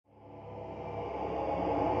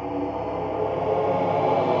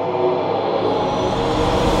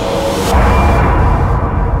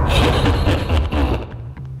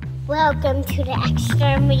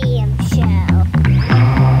William Show.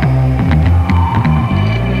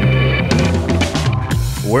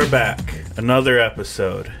 We're back. Another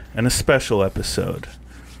episode, and a special episode.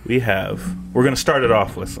 We're going to start it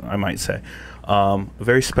off with, I might say, a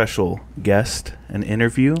very special guest, an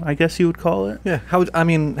interview, I guess you would call it. Yeah.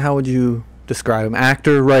 How would you describe him?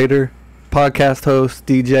 Actor, writer, podcast host,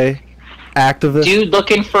 DJ, activist? Dude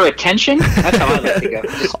looking for attention? That's how I like to go.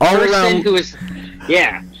 Just All person around- who is,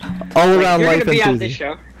 yeah. all Like, around you're life gonna be on enthusiast. this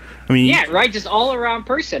show. I mean, Yeah, right. Just all around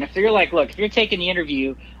person. If you're like, look, if you're taking the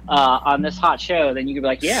interview on this hot show, then you could be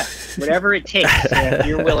like, yeah, whatever it takes. If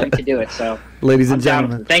you're willing to do it. So, Ladies I'm and down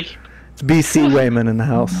gentlemen, with it. Thank you. it's BC Wehman in the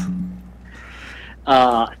house.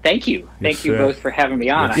 Thank you. Thank you sir. both for having me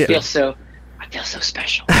on. Yes, I sir. feel so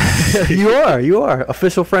special. You are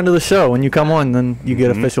official friend of the show. When you come on, then you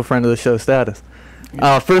get official friend of the show status. First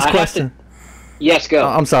I have question. Yes, go.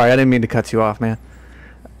 I'm sorry, I didn't mean to cut you off, man.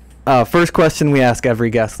 First question we ask every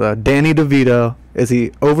guest, though. Danny DeVito, is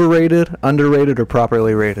he overrated, underrated, or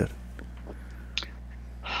properly rated?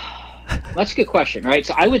 That's a good question, right?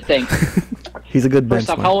 So I would think, He's a good first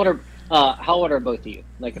off, benchmark. how old are both of you?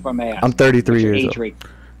 Like, if I may ask. I'm 33 What's your years age old. rate?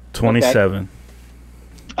 27.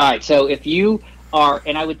 All right, so if you are,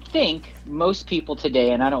 and I would think most people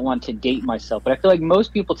today, and I don't want to date myself, but I feel like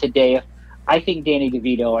most people today, if I think Danny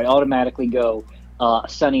DeVito, I automatically go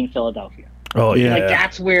Sunny in Philadelphia. Oh, yeah. Like,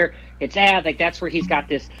 that's where it's at. Like, that's where he's got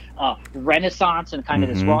this renaissance and kind of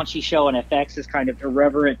this raunchy show on FX, this kind of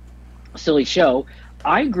irreverent, silly show.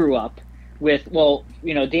 I grew up with,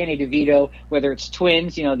 Danny DeVito, whether it's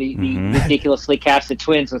Twins, the ridiculously casted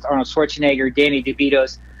Twins with Arnold Schwarzenegger, Danny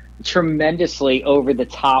DeVito's tremendously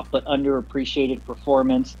over-the-top but underappreciated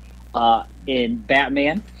performance in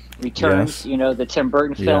Batman Returns, Yes. The Tim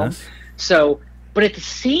Burton film. Yes. So, but at the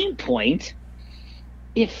same point,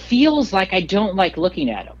 it feels like I don't like looking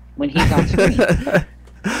at him when he's on screen.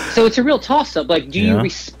 So it's a real toss-up. Like, do you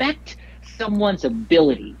respect someone's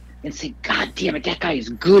ability and say, God damn it, that guy is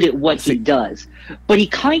good at what he does? But he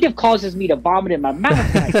kind of causes me to vomit in my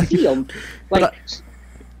mouth when I see him. Like,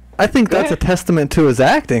 I think Go that's ahead. a testament to his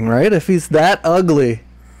acting, right? If he's that ugly,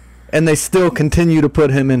 and they still continue to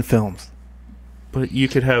put him in films. But you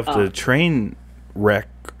could have the train wreck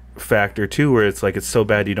factor, too, where it's like it's so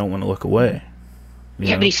bad you don't want to look away.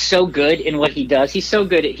 yeah, but he's so good in what he does. He's so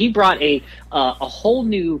good. He brought a whole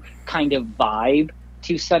new kind of vibe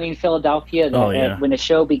to Sunny in Philadelphia. When the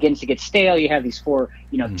show begins to get stale, you have these four,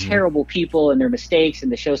 terrible people and their mistakes,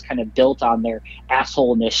 and the show's kind of built on their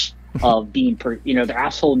assholeness of being, their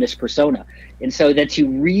assholeness persona. And so then to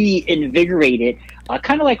reinvigorate it,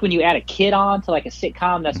 kind of like when you add a kid on to like a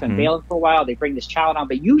sitcom that's been bailing for a while, they bring this child on,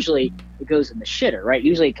 but usually it goes in the shitter, right?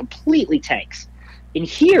 Usually it completely tanks. And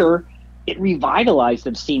here, it revitalized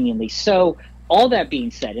them seemingly. So all that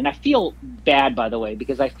being said, and I feel bad, by the way,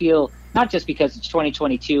 because I feel not just because it's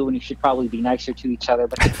 2022 and you should probably be nicer to each other,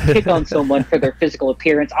 but to pick on someone for their physical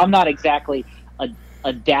appearance. I'm not exactly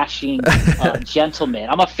a dashing gentleman.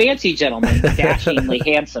 I'm a fancy gentleman, dashingly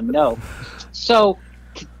handsome. No. So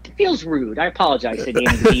it feels rude. I apologize to Danny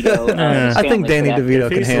DeVito. and his I think family Danny for that. DeVito If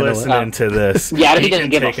can he's handle listening it. to this, Yeah, he can doesn't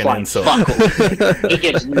give a take an flying insult. fuck. He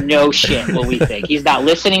gives no shit what we think. He's not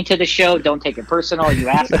listening to the show. Don't take it personal. You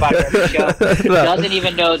ask about it every show. He doesn't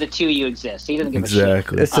even know the two of you exist. He doesn't give a shit.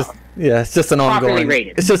 Exactly. It's just, it's just an Properly ongoing.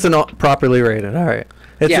 rated. It's just properly rated. All right.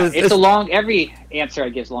 It's a long. Every answer I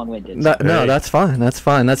give is long-winded. No, that's fine. That's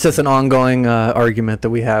fine. That's just an ongoing argument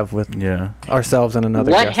that we have with Yeah. ourselves and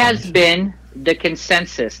another. What guest has on been the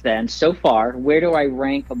consensus then so far? Where do I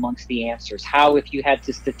rank amongst the answers? How, if you had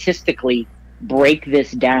to statistically break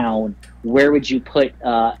this down, where would you put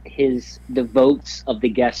the votes of the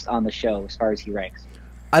guest on the show as far as he ranks?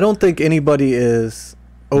 I don't think anybody is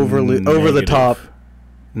overly over the top.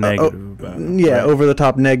 Negative about it. Yeah, Right. over the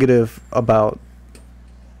top negative about.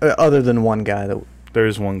 Other than one guy that.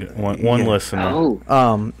 There's one listener.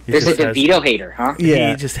 Oh, He there's a just has- DeVito hater, huh? Yeah.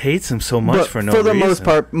 He just hates him so much But for no for the reason. most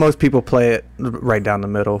part, most people play it right down the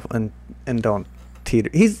middle and don't teeter.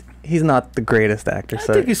 He's not the greatest actor. I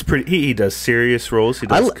So think he's pretty. He does serious roles. He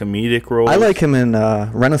does comedic roles. I like him in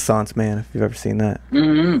Renaissance Man. If you've ever seen that,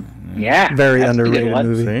 Mm-hmm. Yeah, very that's a good underrated one.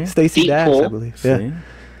 movie. See? Stacey Deep Dash, Pool. I believe. See? Yeah,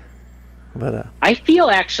 but I feel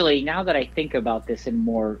actually, now that I think about this in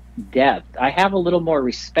more depth, I have a little more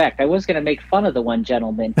respect. I was going to make fun of the one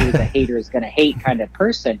gentleman who's a hater is going to hate kind of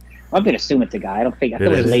person. I'm going to assume it's a guy. I feel It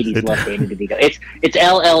like is. ladies love Danny DeVito. It's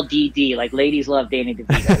LLDD, like ladies love Danny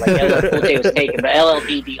DeVito. Like LL Cool J was taken, but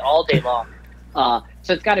LLDD all day long.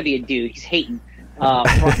 So it's got to be a dude. He's hating, so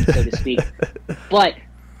to speak. But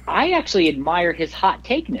I actually admire his hot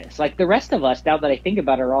takeness. Like the rest of us, now that I think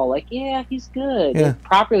about it, are all like, yeah, he's good. Yeah.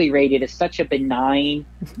 Properly rated is such a benign,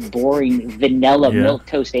 boring, vanilla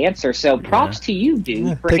milquetoast answer. So props to you,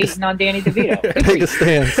 dude, for hating on Danny DeVito. Good Take a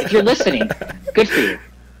stance. If you're listening, good for you.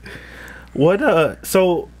 What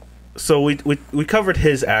so we covered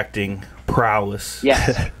his acting prowess.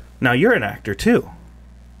 Yes. Now you're an actor too.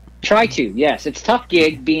 Try to, yes. It's a tough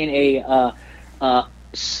gig being a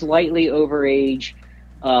slightly overage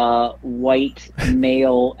white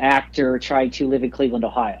male actor trying to live in Cleveland,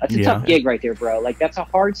 Ohio. That's a tough gig right there, bro. Like, that's a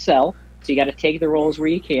hard sell. So you got to take the roles where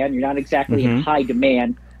you can. You're not exactly in high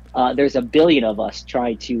demand. There's a billion of us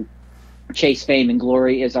trying to chase fame and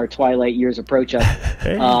glory as our twilight years approach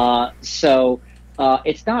us. So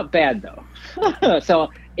it's not bad, though.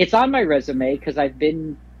 So it's on my resume because I've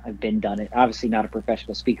done it. Obviously not a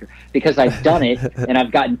professional speaker, because I've done it and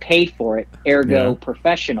I've gotten paid for it, ergo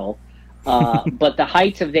professional. But the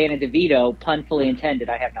heights of Danny DeVito, pun fully intended,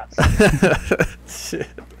 I have not seen. Shit.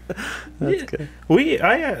 That's good. We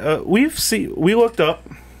looked up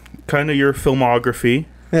kind of your filmography.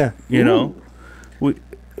 Yeah. You know.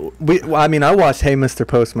 I mean, I watched Hey Mr.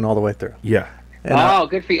 Postman all the way through. Yeah. And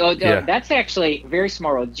good for you. Oh, that's actually very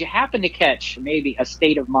smart. Did you happen to catch maybe A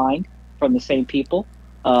State of Mind from the same people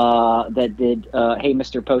that did Hey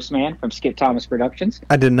Mr. Postman from Skip Thomas Productions?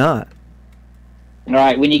 I did not. All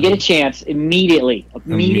right, when you get a chance, immediately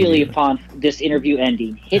upon this interview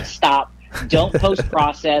ending, hit stop. Don't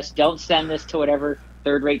post-process. Don't send this to whatever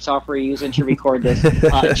third-rate software you're using to record this.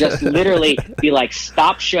 Just literally be like,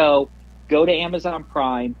 stop show, go to Amazon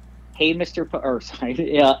Prime, Hey Mr.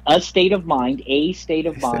 A State of Mind, A State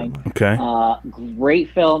of Mind. Okay.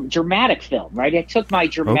 Great film, dramatic film, right? I took my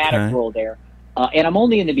dramatic role there. And I'm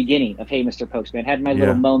only in the beginning of Hey Mr. Postman. Had my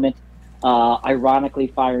little moment. Ironically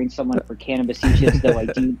firing someone for cannabis use, though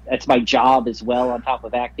that's my job as well on top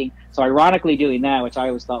of acting. So ironically doing that, which I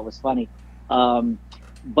always thought was funny.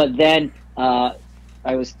 But then I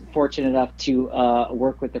was fortunate enough to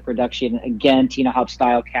work with the production again, Tina Hop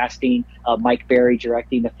style casting, Mike Berry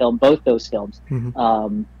directing the film, both those films,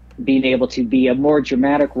 being able to be a more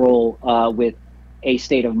dramatic role with A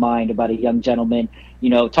State of Mind about a young gentleman,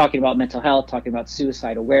 talking about mental health, talking about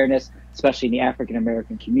suicide awareness, especially in the African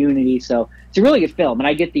American community. So it's a really good film, and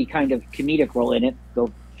I get the kind of comedic role in it,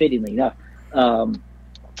 though fittingly enough.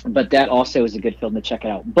 But that also is a good film to check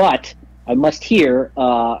out. But I must hear,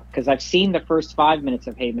 because I've seen the first 5 minutes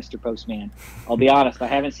of Hey Mr. Postman. I'll be honest, I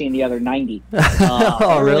haven't seen the other 90. I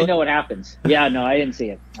don't really know what happens. Yeah, no, I didn't see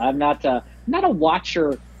it. I'm not a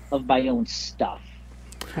watcher of my own stuff.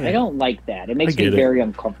 I don't like that. It makes me very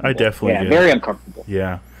uncomfortable. I definitely do. Very uncomfortable.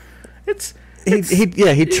 Yeah, it's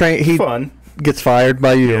he fun. Gets fired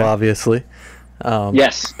by you, obviously.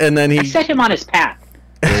 Yes, and then I set him on his path.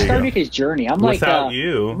 I started his journey. I'm like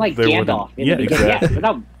Gandalf. Exactly.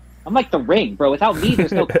 I'm like the Ring, bro. Without me,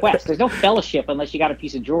 there's no quest. There's no fellowship unless you got a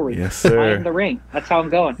piece of jewelry. Yes, sir. I am the Ring. That's how I'm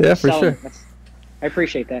going. Yeah, for sure. I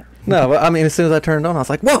appreciate that. No, but I mean, as soon as I turned on, I was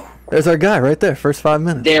like, "Whoa, there's our guy right there." First 5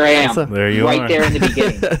 minutes. There I am. There you are. Right there in the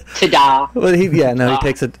beginning. Ta-da. Well, he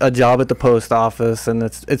takes a job at the post office, and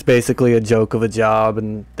it's basically a joke of a job,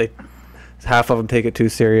 and half of them take it too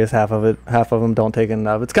serious, half of them don't take it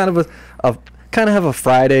enough. It's kind of have a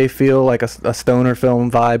Friday feel, like a stoner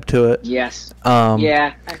film vibe to it. Yes.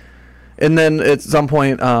 Yeah. And then at some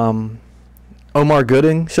point, Omar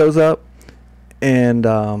Gooding shows up. And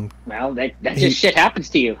well, that just shit happens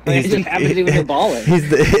to you. It just happens to you when you're balling.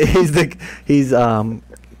 He's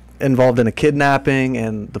involved in a kidnapping,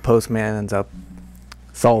 and the postman ends up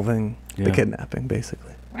solving the kidnapping,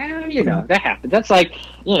 basically. Well, that happened. That's like,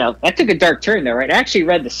 that took a dark turn there, right? I actually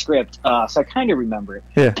read the script, so I kind of remember it.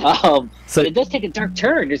 Yeah. But it does take a dark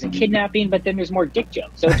turn. There's a kidnapping, but then there's more dick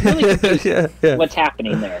jokes. So it's really confusing what's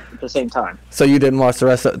happening there at the same time. So you didn't watch the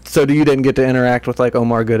rest of so you didn't get to interact with, like,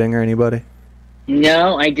 Omar Gooding or anybody?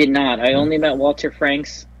 No, I did not. I only met Walter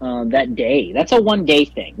Franks that day. That's a one-day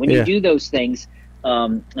thing. When you do those things,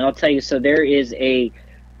 and I'll tell you, so there is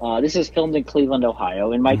this is filmed in Cleveland,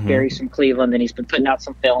 Ohio, and Mike Berry's from Cleveland, and he's been putting out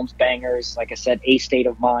some films, bangers, like I said, A State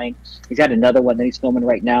of Mind. He's got another one that he's filming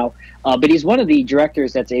right now. But he's one of the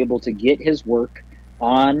directors that's able to get his work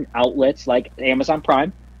on outlets like Amazon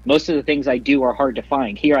Prime. Most of the things I do are hard to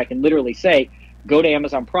find. Here I can literally say, go to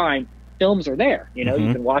Amazon Prime, films are there. You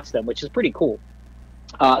can watch them, which is pretty cool.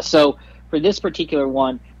 So for this particular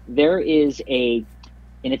one, there is and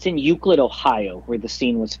it's in Euclid, Ohio, where the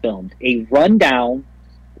scene was filmed, a rundown,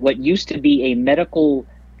 what used to be a medical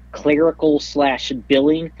clerical /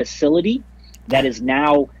 billing facility that is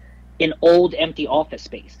now an old empty office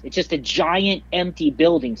space. It's just a giant empty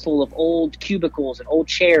building full of old cubicles and old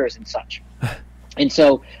chairs and such. And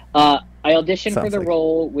so I auditioned for Sounds the like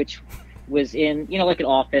role, which was in, like an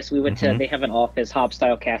office. We went to, they have an office, Hob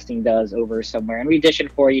Style Casting does, over somewhere. And we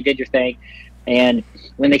auditioned for it. You did your thing. And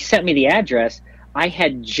when they sent me the address, I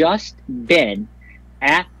had just been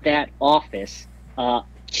at that office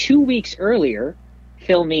 2 weeks earlier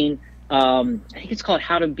filming, I think it's called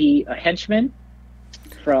How to Be a Henchman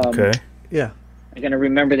from, Yeah. I'm going to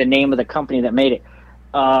remember the name of the company that made it.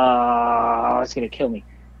 It's going to kill me.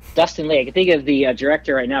 Dustin Lee. I can think of the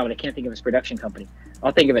director right now, but I can't think of his production company.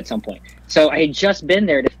 I'll think of it at some point. So I had just been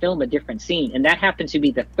there to film a different scene, and that happened to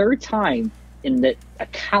be the third time in a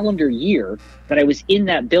calendar year that I was in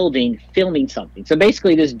that building filming something. So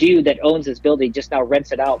basically, this dude that owns this building just now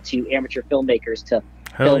rents it out to amateur filmmakers to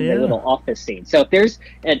film their little office scene. So if there's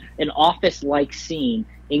an office-like scene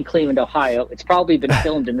in Cleveland, Ohio, it's probably been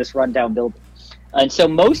filmed in this rundown building. And so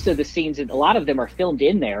most of the scenes, a lot of them are filmed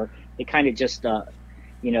in there. They kind of just,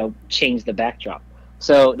 change the backdrop.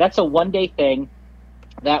 So that's a one-day thing.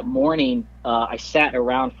 That morning, I sat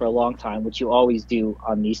around for a long time, which you always do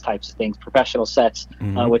on these types of things, professional sets,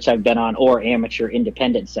 which I've been on, or amateur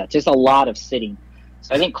independent sets. There's a lot of sitting.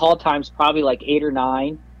 So I think call time's probably like 8 or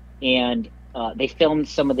 9, and they filmed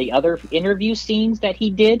some of the other interview scenes that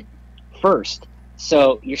he did first.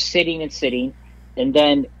 So you're sitting and sitting, and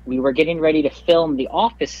then we were getting ready to film the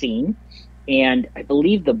office scene, and I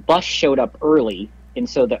believe the bus showed up early. And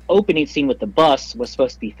so the opening scene with the bus was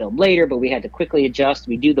supposed to be filmed later, but we had to quickly adjust.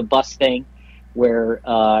 We do the bus thing where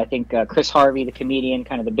I think Chris Harvey, the comedian,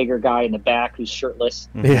 kind of the bigger guy in the back who's shirtless,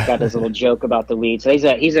 got his little joke about the weed. So he's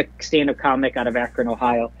a stand-up comic out of Akron,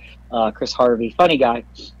 Ohio, Chris Harvey, funny guy.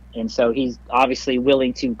 And so he's obviously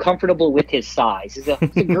comfortable with his size. He's a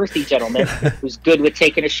girthy gentleman who's good with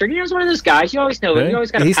taking a shirt. He's one of those guys. You always know him. You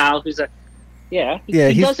always got a pal who's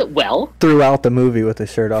he does it well. Throughout the movie with his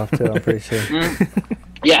shirt off, too, I'm pretty sure.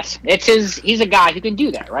 Yes, he's a guy who can do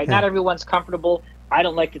that, right? Yeah. Not everyone's comfortable. I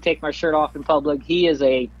don't like to take my shirt off in public. He is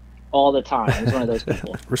all the time. He's one of those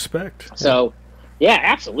people. Respect. So, yeah,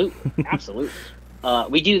 absolutely. Absolutely.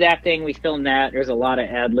 We do that thing. We film that. There's a lot of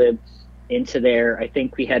ad-lib into there. I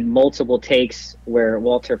think we had multiple takes where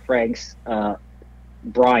Walter Franks,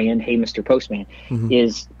 Brian, hey, Mr. Postman,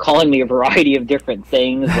 is calling me a variety of different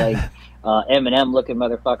things, like Eminem looking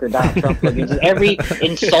motherfucker, Donald Trump looking, just every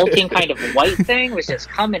insulting kind of white thing was just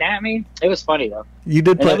coming at me. It was funny though.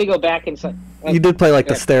 Then we go back and you did play like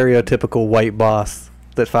the stereotypical white boss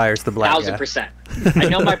that fires the black 1,000%. I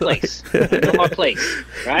know my place.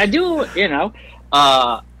 Right? I do,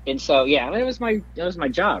 and so it was my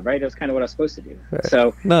job, right? It was kind of what I was supposed to do. Right.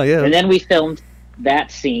 So and then we filmed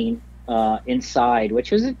that scene inside,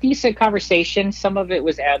 which was a decent conversation. Some of it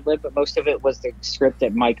was ad-lib, but most of it was the script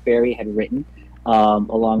that Mike Berry had written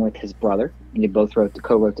along with his brother. They both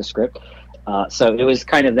co-wrote the script. So it was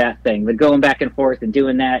kind of that thing. But going back and forth and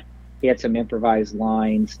doing that, he had some improvised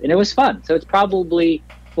lines, and it was fun. So it's probably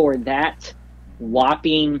for that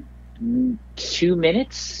whopping 2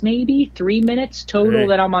 minutes, maybe 3 minutes total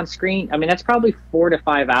that I'm on screen. I mean, that's probably 4 to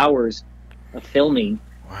 5 hours of filming,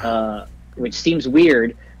 which seems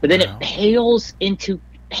weird. But then it pales in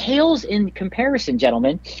comparison,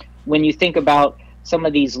 gentlemen, when you think about some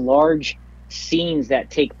of these large scenes that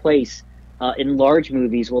take place in large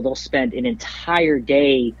movies. Well, they'll spend an entire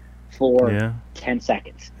day for 10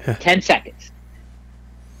 seconds. 10 seconds.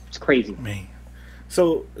 It's crazy. Man.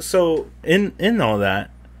 So in all that,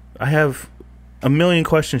 I have a million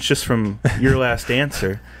questions just from your last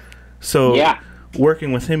answer. So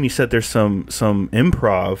working with him, you said there's some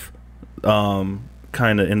improv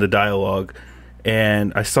kind of in the dialogue,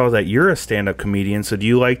 and I saw that you're a stand-up comedian. So do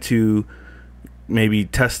you like to maybe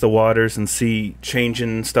test the waters and see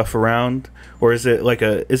changing stuff around, or is it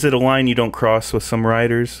a line you don't cross with some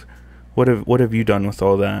writers? What have you done with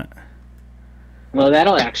all that? Well,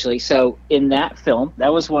 so in that film,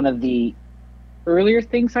 that was one of the earlier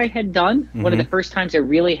things I had done. One of the first times I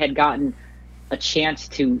really had gotten a chance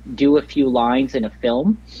to do a few lines in a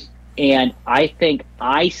film. And I think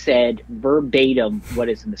I said verbatim what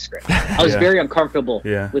is in the script. I was very uncomfortable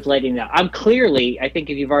with letting that. I think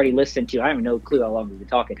if you've already listened to, I have no clue how long we've been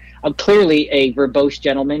talking. I'm clearly a verbose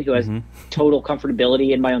gentleman who has total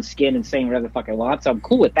comfortability in my own skin and saying whatever the fuck I want. So I'm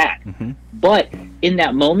cool with that. But in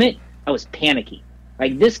that moment, I was panicky.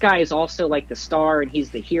 Like, this guy is also like the star and he's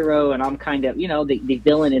the hero, and I'm kind of, the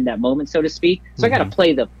villain in that moment, so to speak. So I got to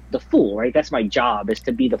play the fool, right? That's my job, is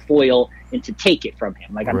to be the foil and to take it from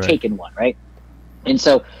him. Like, I'm taking one, right? And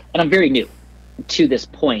I'm very new to this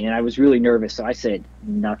point, and I was really nervous, so I said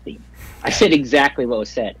nothing. I said exactly what was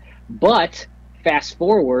said. But fast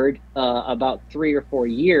forward about 3 or 4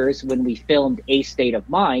 years when we filmed A State of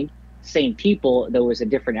Mind, same people. There was a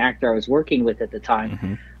different actor I was working with at the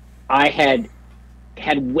time. I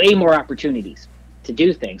had way more opportunities to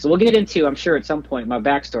do things. So we'll get into, I'm sure at some point, my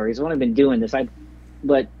backstory. Is when I've been doing this, a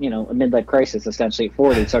midlife crisis essentially at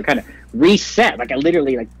 40. So I kind of reset, like I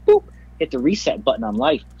literally like boop, hit the reset button on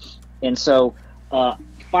life. And so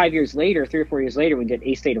 5 years later, 3 or 4 years later, we did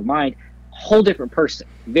A State of Mind, whole different person,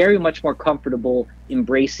 very much more comfortable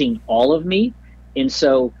embracing all of me. And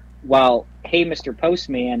so while Hey Mr.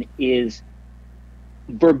 Postman is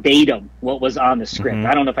verbatim what was on the script,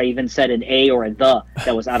 I don't know if I even said an A or a the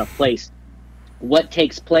that was out of place. What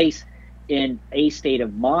takes place in A State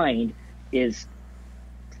of Mind is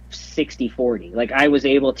 60-40. Like I was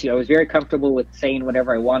very comfortable with saying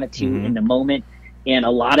whatever I wanted to in the moment, and a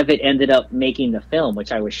lot of it ended up making the film,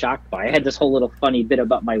 which I was shocked by. I had this whole little funny bit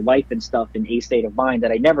about my wife and stuff in A State of Mind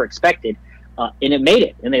that I never expected, and it made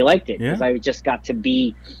it, and they liked it because I just got to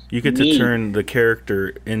be you get me. To turn the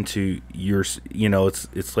character into your,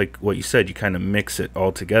 it's like what you said, you kind of mix it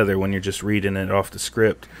all together when you're just reading it off the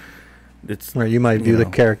script. It's where you might view the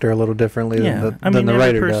character a little differently than the writer does.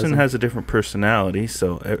 Every person has a different personality,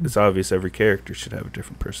 so it's obvious every character should have a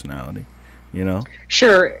different personality,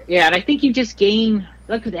 Sure, yeah, and I think you just gain,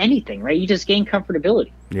 like with anything, right? You just gain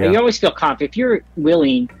comfortability. Yeah. Right? You always feel confident. If you're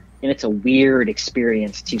willing, and it's a weird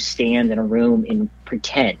experience to stand in a room and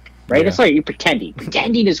pretend, right? That's like you're pretending.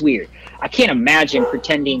 Pretending is weird. I can't imagine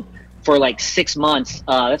pretending for like 6 months.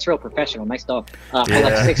 That's real professional. Nice dog. For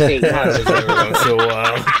like 6 to 8 months. So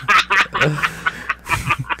wild.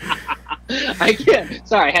 I can't.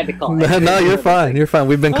 Sorry, I had to call. No, you're fine. You're fine.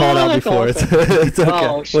 We've been called out before. It's okay.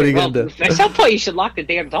 What are you going to do? At some point, you should lock the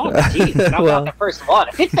damn dog. Jeez, I'm not the first one.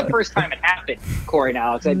 If it's the first time it happened, Corey and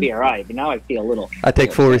Alex, I'd be all right. But now I feel a little... I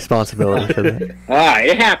take full responsibility for that. All right,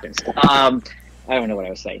 it happens. I don't know what I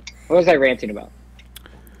was saying. What was I ranting about?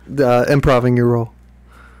 Improving your role.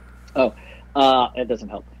 Oh, it doesn't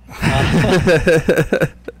help.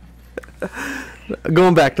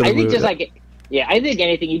 Going back to the movie. I think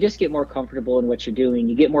anything, you just get more comfortable in what you're doing.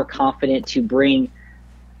 You get more confident to bring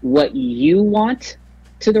what you want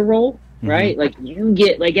to the role, right? Like you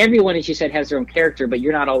get, like everyone, as you said, has their own character, but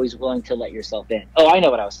you're not always willing to let yourself in. Oh, I know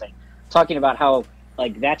what I was saying. Talking about how,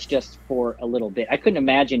 like, that's just for a little bit. I couldn't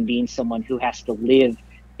imagine being someone who has to live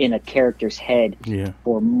in a character's head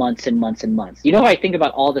for months and months and months. You know what I think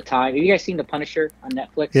about all the time? Have you guys seen The Punisher on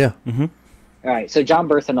Netflix? Yeah. All right, so John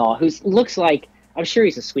Bernthal, who looks like, I'm sure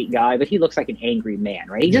he's a sweet guy, but he looks like an angry man,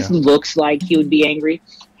 right? He just looks like he would be angry.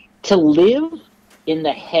 To live in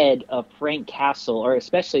the head of Frank Castle, or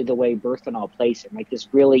especially the way Bernthal plays him, like this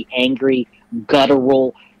really angry,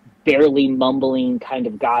 guttural, barely mumbling kind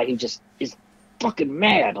of guy who just is fucking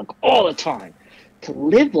mad like all the time. To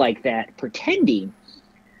live like that, pretending,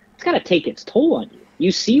 it's got to take its toll on you.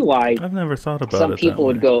 You see why I've never thought about some people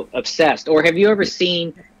would go obsessed. Or have you ever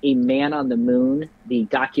seen A Man on the Moon, the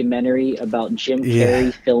documentary about Jim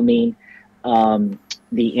Carrey filming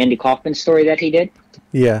the Andy Kaufman story that he did?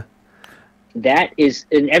 Yeah. That is,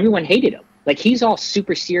 and everyone hated him. Like, he's all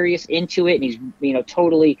super serious into it, and he's,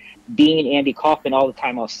 totally being Andy Kaufman all the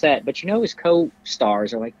time on set. But his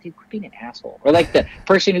co-stars are like, dude, quit being an asshole. Or like the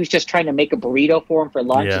person who's just trying to make a burrito for him for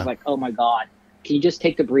lunch is like, oh my God, can you just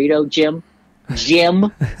take the burrito, Jim?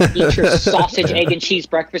 Jim, eat your sausage, egg, and cheese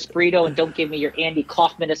breakfast burrito, and don't give me your Andy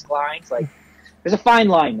Kaufman-esque lines. Like, there's a fine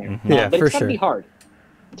line there. But it's got to be hard.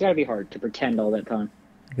 It's got to be hard to pretend all that time.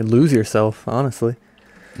 You can lose yourself, honestly.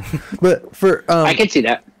 But for I can see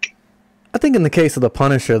that. I think in the case of The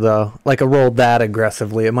Punisher, though, like a role that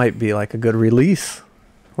aggressively, it might be like a good release.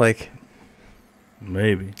 Like,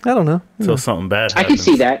 maybe. I don't know. Until something bad happens. I can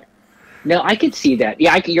see that. No, I could see that.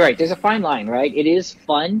 Yeah, you're right. There's a fine line, right? It is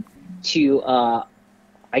fun to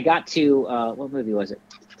I got to what movie was it?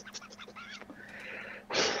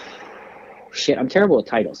 Shit, I'm terrible at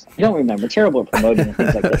titles. I don't remember. I'm terrible at promoting and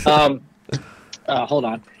things like this. Hold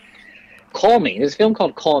on. Call Me. There's a film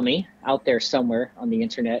called Call Me out there somewhere on the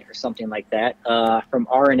internet or something like that, from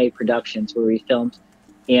RNA Productions, where we filmed.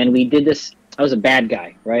 And we did this. I was a bad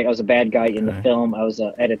guy, right? I was a bad guy in the film. I was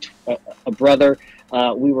a brother.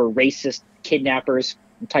 We were racist kidnappers.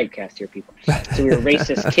 I'm typecast here, people. So we were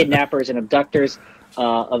racist kidnappers and abductors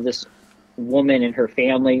of this woman and her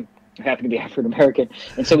family, who happened to be African American.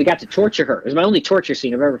 And so we got to torture her. It was my only torture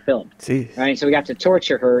scene I've ever filmed. Jeez. Right? So we got to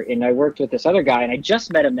torture her, and I worked with this other guy, and I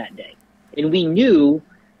just met him that day. And we knew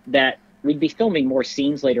that we'd be filming more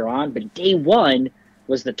scenes later on, but day one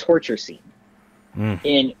was the torture scene.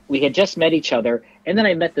 And we had just met each other, and then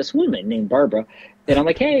I met this woman named Barbara, and I'm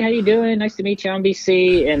like, hey, how you doing? Nice to meet you on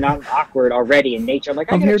BC. And I'm awkward already in nature. I'm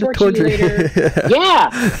like, I'm going to torture you later. Yeah.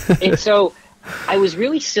 And so I was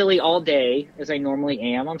really silly all day, as I normally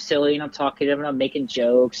am. I'm silly, and I'm talking to him, and I'm making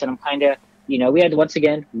jokes, and I'm kind of, we had to, once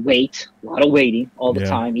again, wait, a lot of waiting all the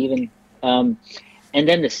time, even. And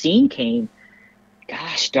then the scene came.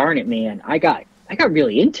 Gosh darn it, man. I got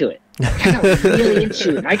really into it. I got really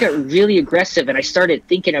into it. And I got really aggressive, and I started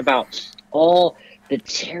thinking about all the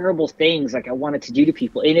terrible things like I wanted to do to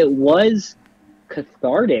people. And it was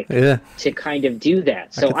cathartic to kind of do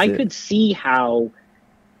that. So I could see how,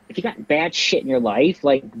 if you got bad shit in your life,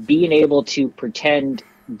 like being able to pretend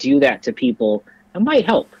do that to people, it might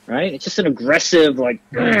help, right? It's just an aggressive, like,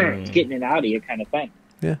 it's getting it out of you kind of thing.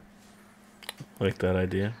 Yeah. Like that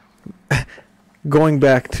idea. Going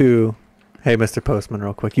back to, hey, Mr. Postman,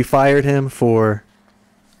 real quick. You fired him for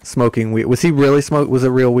smoking weed. Was he really was it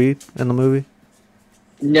real weed in the movie?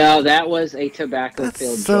 No, that was a tobacco-filled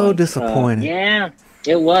joint. That's so disappointing. Yeah,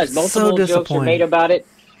 it was. Multiple jokes were made about it.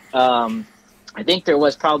 I think there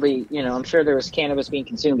was probably, I'm sure there was cannabis being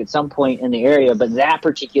consumed at some point in the area, but that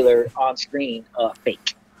particular on-screen,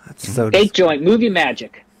 fake. That's so fake joint. Movie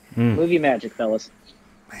magic. Movie magic, fellas.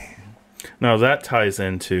 Now that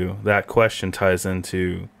question ties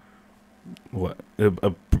into what?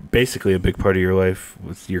 Basically a big part of your life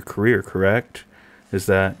with your career, correct? Is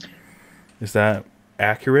that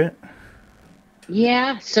accurate?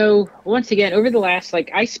 Yeah. So once again, over the last,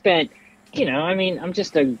 I spent, I'm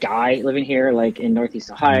just a guy living here, in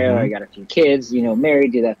Northeast Ohio. I got a few kids,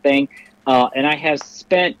 married, do that thing. And I have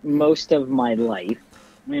spent most of my life,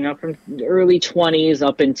 from the early 20s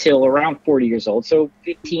up until around 40 years old, so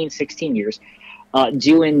 15, 16 years,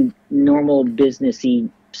 doing normal businessy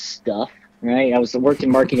stuff, right? I worked in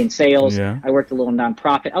marketing and sales. Yeah. I worked a little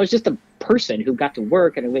nonprofit. I was just a person who got to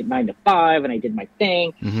work, and I went 9 to 5, and I did my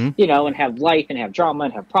thing, and have life and have drama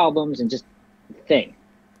and have problems and just thing.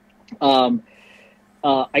 I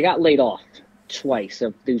got laid off twice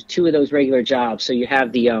of those 2 of those regular jobs. So you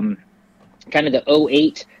have the kind of the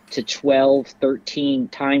 08 to 12, 13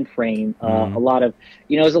 time frame. A lot of,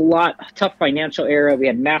 it was a tough financial era. We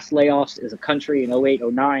had mass layoffs as a country in 08,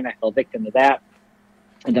 09. I fell victim to that.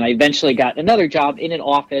 And then I eventually got another job in an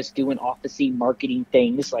office doing office-y marketing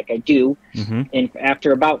things like I do. And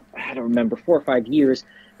after about, I don't remember, 4 or 5 years,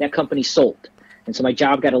 that company sold. And so my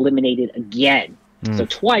job got eliminated again. So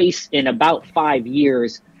twice in about 5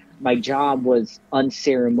 years, my job was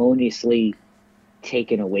unceremoniously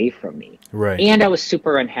taken away from me. Right. And I was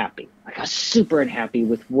super unhappy. I got super unhappy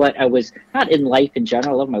with what I was, not in life in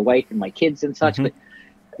general. I love my wife and my kids and such, but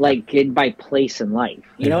in my place in life,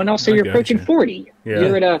 and also you're approaching 40.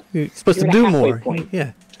 Yeah. You're supposed to do more. Point.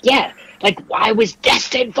 Yeah. Yeah. I was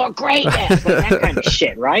destined for greatness. That kind of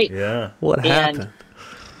shit, right? Yeah. What happened?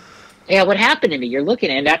 Yeah, what happened to me? You're looking,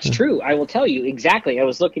 and that's true. I will tell you exactly. I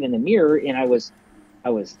was looking in the mirror, and I was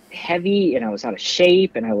heavy, and I was out of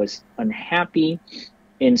shape, and I was unhappy.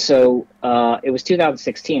 And so it was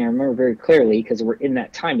 2016. I remember very clearly because we're in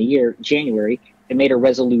that time of year, January. I made a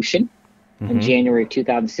resolution in January of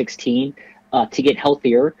 2016 to get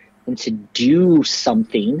healthier and to do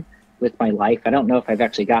something with my life. I don't know if I've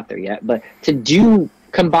actually got there yet, but to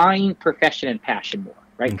combine profession and passion more,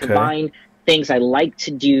 right? Okay. Combine things I like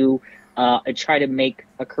to do and try to make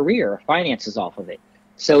a career or finances off of it.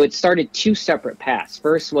 So it started 2 separate paths.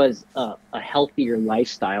 First was a healthier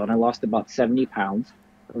lifestyle, and I lost about 70 pounds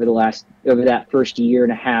over that first year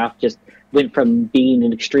and a half. Just went from being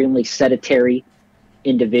an extremely sedentary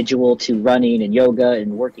individual to running and yoga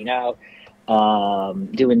and working out,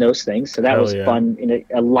 doing those things. So that was fun and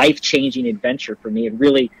a life-changing adventure for me. It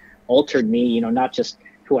really altered me, not just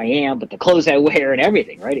who I am, but the clothes I wear and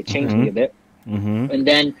everything, right? It changed me a bit. And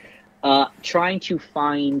then trying to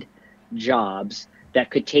find jobs that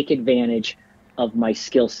could take advantage of my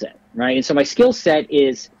skill set, right? And so my skill set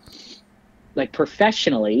is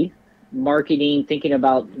professionally, marketing, thinking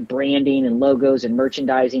about branding and logos and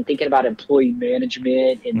merchandising, thinking about employee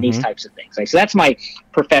management and these types of things. So that's my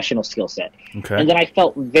professional skill set. Okay. And then I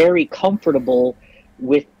felt very comfortable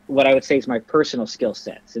with what I would say is my personal skill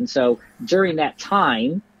sets. And so during that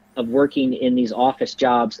time of working in these office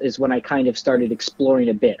jobs is when I kind of started exploring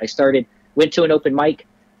a bit. Went to an open mic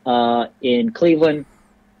in Cleveland.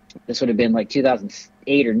 This would have been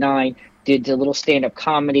 2008 or 9. Did a little stand-up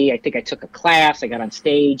comedy. I think I took a class. I got on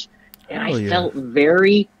stage. And I felt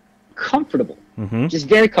very comfortable, just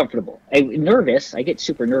very comfortable. Nervous. I get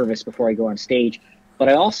super nervous before I go on stage. But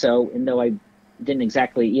I also, and though I didn't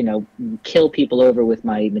exactly, kill people over with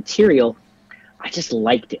my material, I just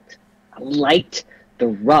liked it. I liked the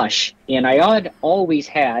rush. And I had always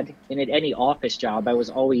had, and at any office job, I was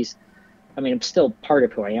always I mean, I'm still part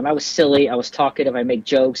of who I am. I was silly. I was talkative. I make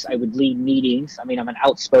jokes. I would lead meetings. I mean, I'm an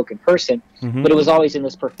outspoken person, but it was always in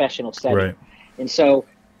this professional setting. Right. And so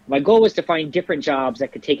my goal was to find different jobs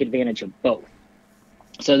that could take advantage of both.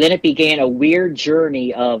 So then it began a weird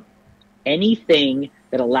journey of anything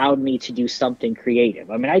that allowed me to do something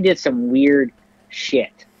creative. I mean, I did some weird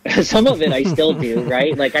shit. Some of it I still do,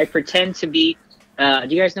 right? Like I pretend to be, do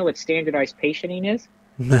you guys know what standardized patienting is?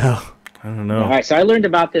 No. I don't know. All right, so I learned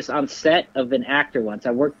about this on set of an actor once.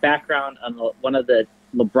 I worked background on one of the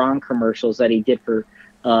LeBron commercials that he did for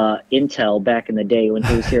Intel back in the day when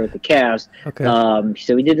he was here with the Cavs. Okay.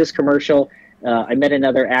 So we did this commercial. I met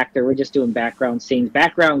another actor. We're just doing background scenes,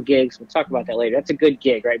 background gigs. We'll talk about that later. That's a good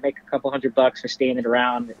gig, right? Make a couple $100 for standing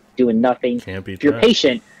around doing nothing. Can't beat if you're that.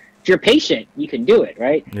 patient, you can do it,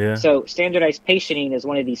 right? Yeah. So standardized patienting is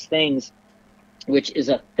one of these things, which is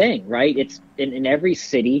a thing, right? It's in every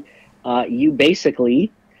city. You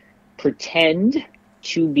basically pretend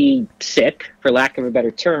to be sick, for lack of a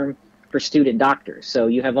better term, for student doctors. So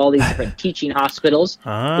you have all these different teaching hospitals,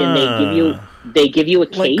 and they give you a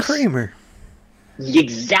case. Like Kramer.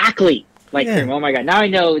 Exactly. Like Kramer. Oh my God. Now I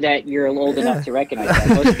know that you're old enough to recognize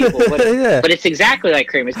that. Most people wouldn't. But it's exactly like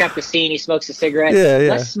Kramer. He's got the scene, he smokes a cigarette.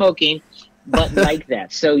 Less smoking, but like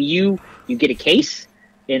that. So you get a case,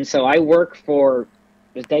 and so I work for,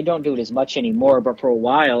 they don't do it as much anymore, but for a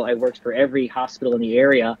while I worked for every hospital in the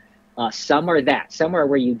area. Some are that. Some are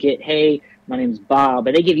where you get, hey, my name's Bob,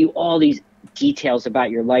 and they give you all these details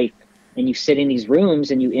about your life. And you sit in these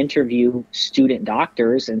rooms and you interview student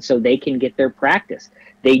doctors, and so they can get their practice.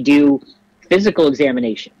 They do physical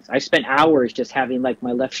examinations. I spent hours just having like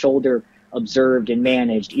my left shoulder observed and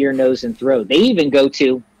managed, ear, nose, and throat. They even go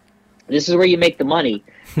to, this is where you make the money,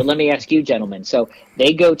 but let me ask you, gentlemen. So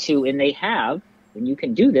they go to, and they have, and you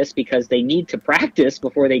can do this because they need to practice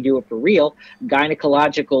before they do it for real,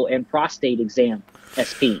 gynecological and prostate exam,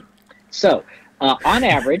 SP. So on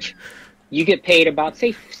average, you get paid about,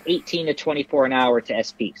 say, 18 to 24 an hour to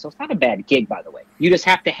SP. So it's not a bad gig, by the way. You just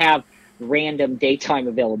have to have random daytime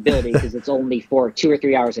availability because it's only for 2 or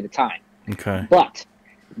 3 hours at a time. Okay. But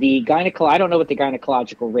the I don't know what the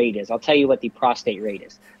gynecological rate is. I'll tell you what the prostate rate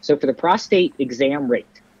is. So for the prostate exam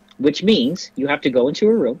rate, which means you have to go into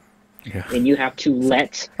a room and you have to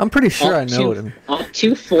let... I'm pretty sure I know it. Up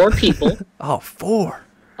to 4 people. Oh, 4.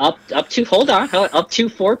 Up to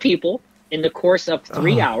 4 people in the course of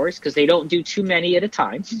 3 hours, because they don't do too many at a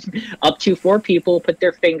time. Up to 4 people put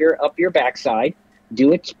their finger up your backside,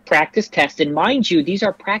 do a practice test. And mind you, these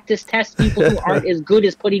are practice tests, people who aren't as good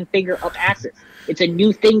as putting finger up asses. It's a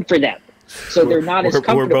new thing for them. So they're not as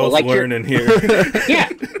comfortable. We're both learning here. Yeah.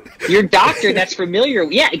 Your doctor that's familiar.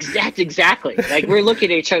 Yeah, exactly. Like we're looking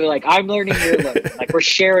at each other like, I'm learning, you're learning. Like we're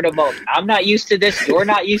sharing a moment. I'm not used to this. You're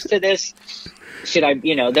not used to this. Should I,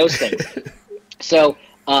 those things. So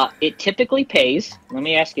it typically pays, let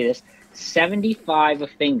me ask you this, $75 a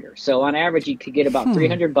finger. So on average, you could get about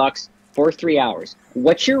 $300 for 3 hours.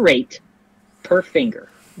 What's your rate per finger?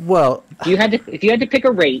 Well, if you had to pick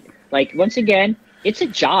a rate, like once again, it's a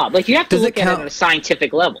job. Like you have to look at it on a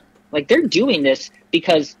scientific level. Like they're doing this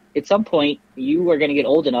because at some point you are going to get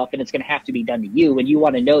old enough and it's going to have to be done to you, and you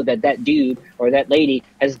want to know that that dude or that lady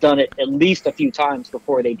has done it at least a few times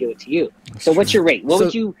before they do it to you. So what's your rate? What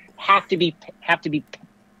would you have to be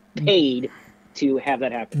paid to have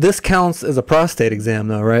that happen? This counts as a prostate exam,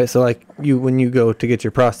 though, right? So, like, when you go to get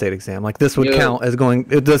your prostate exam, like this would count as going.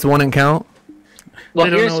 This wouldn't count. Well,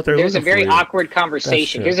 there's a very awkward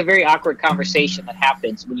conversation. Here's a very awkward conversation that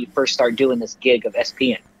happens when you first start doing this gig of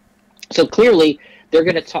SPN. So clearly, they're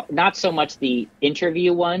going to talk not so much the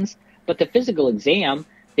interview ones, but the physical exam.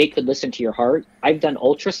 They could listen to your heart. I've done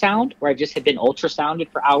ultrasound where I've just been ultrasounded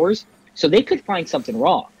for hours, so they could find something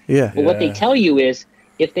wrong. Yeah. But what they tell you is,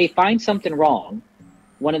 if they find something wrong,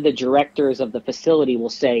 one of the directors of the facility will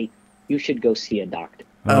say, you should go see a doctor.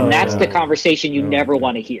 And that's the conversation you never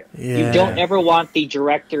want to hear. Yeah. You don't ever want the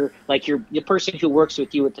director, like the person who works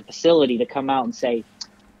with you at the facility, to come out and say,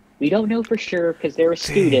 we don't know for sure because they're a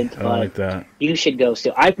student, but like that. You should go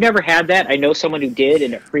see. I've never had that. I know someone who did,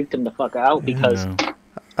 and it freaked them the fuck out because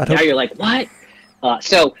now you're like, what?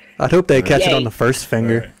 So I'd hope they catch it on the first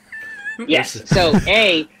finger. Right. Yes. So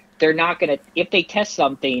they're not going to, if they test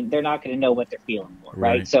something, they're not going to know what they're feeling for,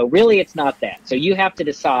 right? So really it's not that. So you have to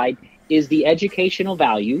decide, is the educational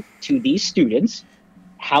value to these students,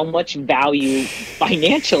 how much value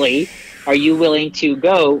financially are you willing to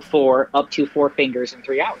go for up to 4 fingers in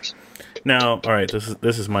 3 hours? Now, all right,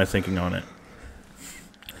 this is my thinking on it.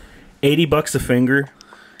 $80 a finger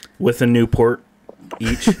with a Newport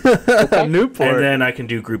each. A Newport. And then I can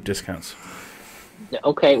do group discounts.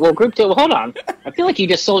 Okay, well, group 2. Well, hold on. I feel like you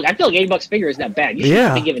just sold. I feel like $80 figure isn't that bad. You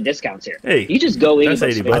should be giving discounts here. Hey, you just go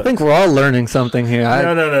 $80. I think we're all learning something here.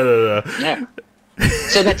 No. Yeah.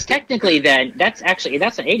 So that's technically then. That's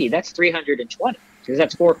an 80. That's 320 because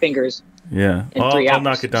that's 4 fingers. Yeah. I'll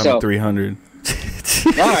knock it down to 300.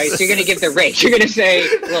 All right, so you're gonna give the rate. You're gonna say,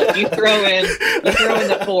 look, you throw in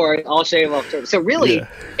the 4, I'll shave off 2. So really,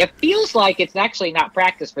 it feels like it's actually not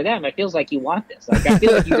practice for them. It feels like you want this. Like I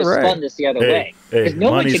feel like you just spun this the other way. Hey,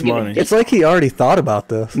 no money's money. It's like he already thought about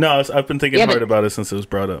this. No, I've been thinking hard about it since it was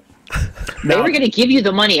brought up. They were going to give you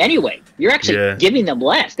the money anyway. You're actually giving them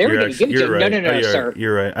less. They were going to give it to you. Right. No, sir.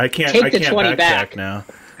 You're right. I can't Take the 20 back now.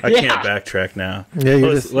 I can't backtrack now. Yeah,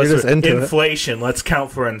 you're just into inflation. Let's count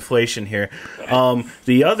for inflation here.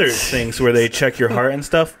 The other things where they check your heart and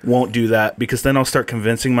stuff won't do that because then I'll start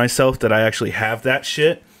convincing myself that I actually have that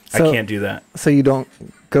shit. I can't do that. So you don't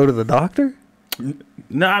go to the doctor?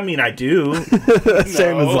 No, I mean I do.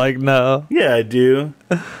 Sam is like, no. Yeah, I do.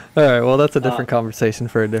 All right, well, that's a different conversation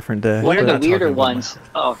for a different day. One of the weirder ones.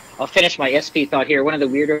 I'll finish my SP thought here. One of the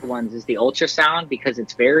weirder ones is the ultrasound because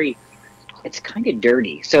it's kind of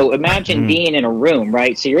dirty. So imagine being in a room,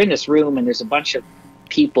 right? So you're in this room and there's a bunch of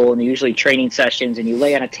people and they're usually training sessions and you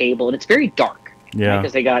lay on a table and it's very dark. Yeah.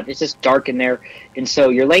 Because it's just dark in there. And so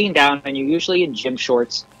you're laying down and you're usually in gym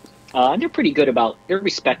shorts. And they're pretty good they're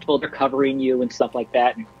respectful. They're covering you and stuff like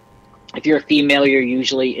that. And if you're a female, you're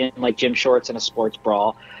usually in like gym shorts and a sports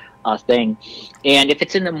bra thing. And if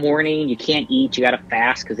it's in the morning, you can't eat. You got to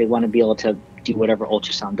fast because they want to be able to do whatever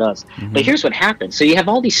ultrasound does. But here's what happens. So you have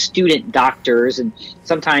all these student doctors, and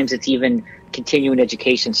sometimes it's even continuing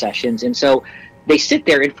education sessions. And so they sit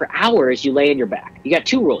there, and for hours, you lay on your back. You got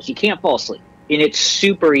 2 rules. You can't fall asleep. And it's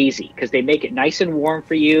super easy because they make it nice and warm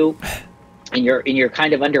for you. And you're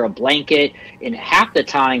kind of under a blanket. And half the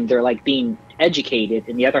time, they're like being educated,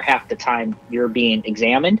 and the other half the time you're being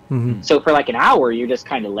examined. So for like an hour you're just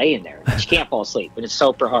kind of laying there. You can't fall asleep, but it's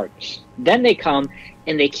super hard. Then they come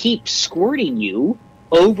and they keep squirting you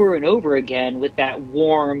over and over again with that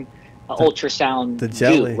warm ultrasound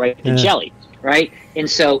jelly, goo, right? The jelly, right? And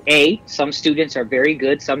so some students are very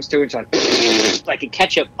good. Some students are like a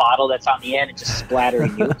ketchup bottle that's on the end and just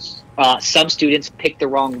splattering you. Some students pick the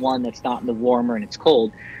wrong one that's not in the warmer and it's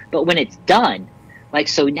cold. But when it's done, like,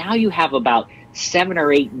 so now you have about 7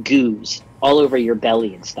 or 8 goos all over your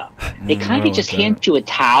belly and stuff. They kind of just hand you a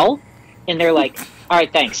towel, and they're like, all right,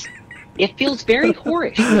 thanks. It feels very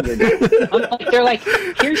whorish when you're done. They're like,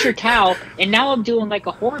 here's your towel, and now I'm doing like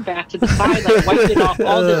a whore bath to the side, like wiping off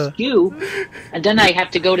all this goo, and then I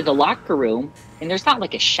have to go to the locker room, and there's not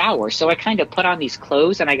like a shower, so I kind of put on these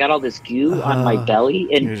clothes, and I got all this goo on my belly,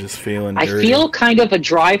 and you're just feeling I dirty. feel kind of a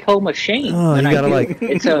drive home of shame. You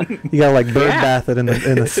gotta bird bath it in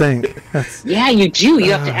the sink. Yeah, you do.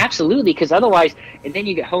 You have to absolutely, because otherwise, and then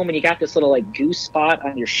you get home and you got this little like goose spot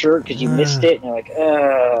on your shirt because you missed it, and you're like,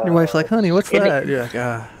 your wife's like, honey, what's that? You're like,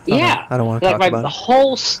 yeah, I don't want to talk about it. The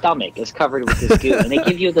whole stomach is covered with this goo, and they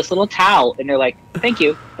give you this little towel, and they're like, thank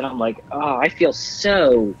you, and I'm like, oh, I feel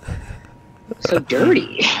so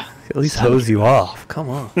dirty. At least hose you off. Come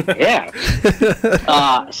on. Yeah.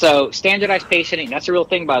 So standardized patienting, that's a real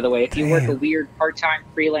thing, by the way. If you work a weird part-time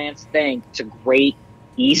freelance thing, it's a great,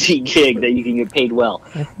 easy gig that you can get paid well.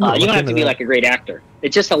 You don't have to be like a great actor.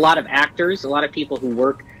 It's just a lot of actors, a lot of people who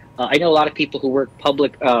work. I know a lot of people who work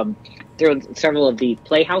public. There are several of the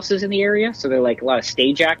playhouses in the area, so they're like a lot of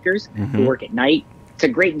stage actors who work at night. It's a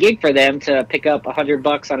great gig for them to pick up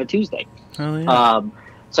 $100 on a Tuesday. Oh, yeah.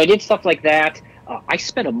 So I did stuff like that. I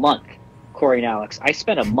spent a month, Corey and Alex,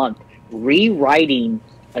 rewriting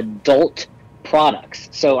adult products.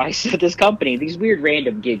 So I said this company, these weird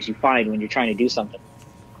random gigs you find when you're trying to do something.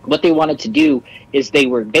 What they wanted to do is they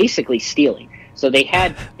were basically stealing. So they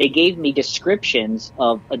gave me descriptions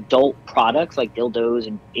of adult products like dildos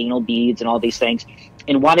and anal beads and all these things,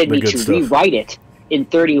 and wanted me to rewrite it in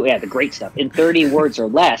 30 words or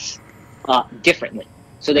less differently,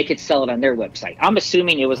 so they could sell it on their website. I'm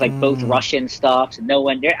assuming it was like both Russian stuff, and no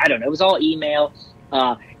one, I don't know, it was all email,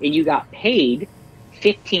 and you got paid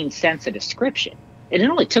 15 cents a description. And it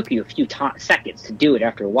only took you a few seconds to do it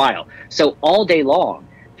after a while. So all day long,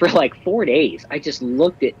 for like 4 days, I just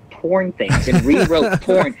looked at porn things and rewrote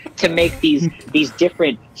porn to make these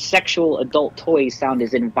different sexual adult toys sound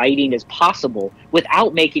as inviting as possible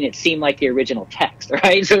without making it seem like the original text,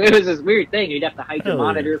 right? So it was this weird thing. You'd have to hide your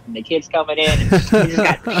monitor from the kids coming in. And you just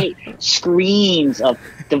got paid. Screens of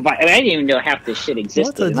device. I didn't even know half this shit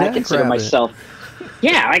existed. And I consider myself...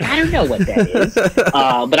 Yeah, like, I don't know what that is.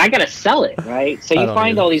 But I got to sell it, right? So you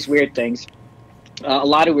find all these weird things. A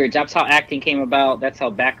lot of weird. That's how acting came about. That's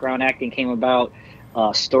how background acting came about.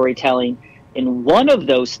 Storytelling. And one of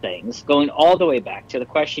those things, going all the way back to the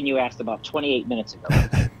question you asked about 28 minutes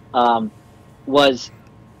ago, was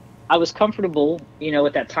I was comfortable,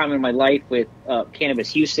 at that time in my life with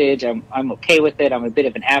cannabis usage. I'm okay with it. I'm a bit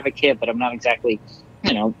of an advocate, but I'm not exactly,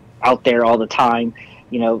 out there all the time,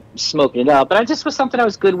 smoking it up. But I just was something I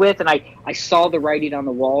was good with, and I saw the writing on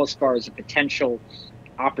the wall as far as a potential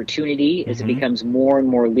opportunity as it becomes more and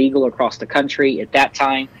more legal across the country. At that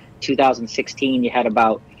time, 2016, you had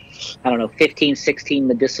about 15, 16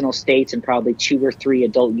 medicinal states and probably 2 or 3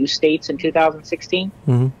 adult use states in 2016.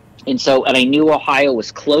 And I knew Ohio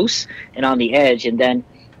was close and on the edge. And then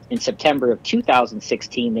in September of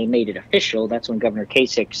 2016, they made it official. That's when Governor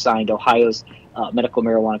Kasich signed Ohio's medical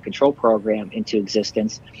marijuana control program into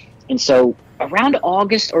existence. And so around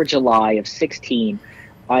August or July of 16,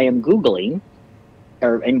 I am Googling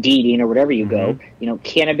or Indeeding or whatever you go,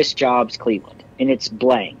 cannabis jobs Cleveland. And it's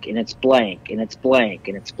blank, and it's blank, and it's blank,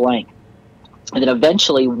 and it's blank. And then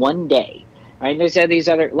eventually one day, right, there's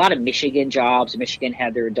a lot of Michigan jobs. Michigan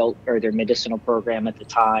had their adult or their medicinal program at the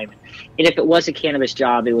time. And if it was a cannabis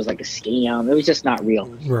job, it was like a scam. It was just not real.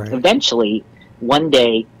 Right. Eventually, one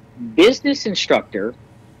day, business instructor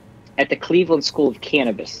at the Cleveland School of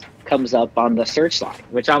Cannabis comes up on the search line,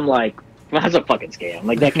 which I'm like, well, that's a fucking scam.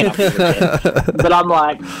 Like, that cannot be legit. But I'm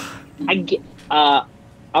like,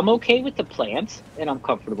 I'm okay with the plant, and I'm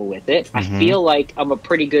comfortable with it. I feel like I'm a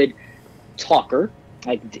pretty good talker,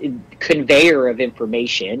 like conveyor of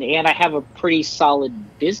information, and I have a pretty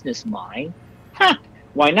solid business mind.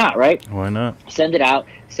 Why not, right? Why not? Send it out,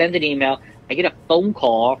 send an email. I get a phone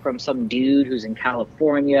call from some dude who's in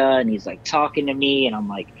California, and he's like talking to me, and I'm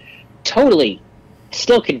like totally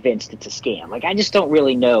still convinced it's a scam. Like, I just don't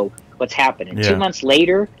really know what's happening. Yeah. 2 months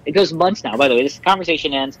later, it goes months now. By the way, this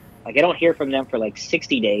conversation ends. Like, I don't hear from them for like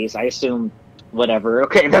 60 days. I assume whatever.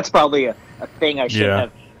 Okay, that's probably a thing I should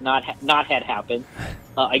have not had happen.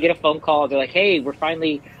 I get a phone call. They're like, hey, we're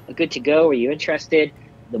finally good to go. Are you interested?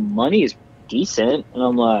 The money is decent. And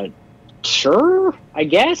I'm like, sure, I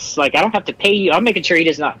guess. Like, I don't have to pay you. I'm making sure he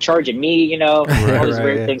is not charging me, all these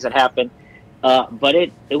weird things that happen. But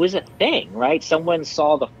it was a thing, right? Someone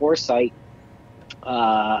saw the foresight.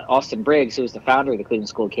 Austin Briggs, who was the founder of the Cleveland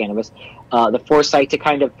School of Cannabis, the foresight to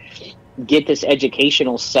kind of get this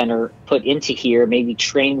educational center put into here, maybe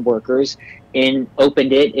train workers, and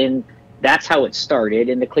opened it, and that's how it started.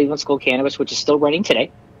 And the Cleveland School of Cannabis, which is still running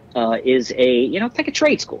today, is it's like a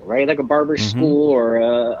trade school, right? Like a barber school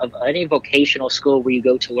or any vocational school where you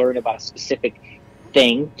go to learn about a specific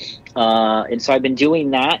thing. And so I've been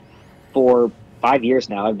doing that for 5 years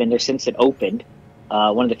now. I've been there since it opened.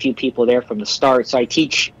 One of the few people there from the start. So I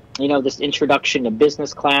teach, this introduction to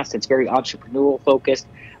business class. It's very entrepreneurial focused.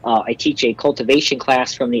 I teach a cultivation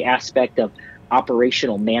class from the aspect of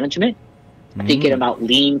operational management, thinking about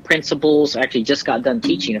lean principles. I actually just got done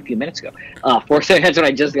teaching a few minutes ago. That's what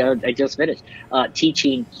I just finished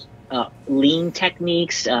teaching lean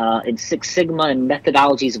techniques and Six Sigma and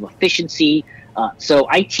methodologies of efficiency. So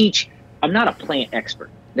I teach. I'm not a plant expert.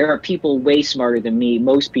 There are people way smarter than me,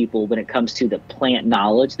 most people, when it comes to the plant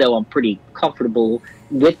knowledge, though I'm pretty comfortable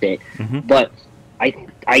with it. But I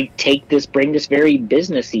bring this very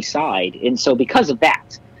businessy side. And so because of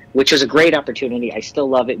that, which was a great opportunity, I still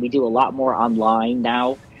love it. We do a lot more online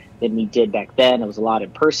now than we did back then. It was a lot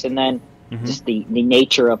in person then. Just the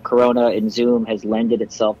nature of Corona and Zoom has lended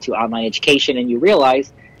itself to online education. And you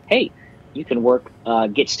realize, hey, you can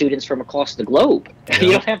get students from across the globe.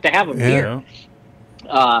 You don't have to have them here.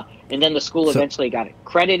 And then the school eventually got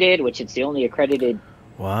accredited, which it's the only accredited,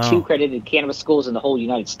 2 accredited cannabis schools in the whole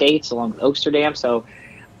United States, along with Amsterdam. So,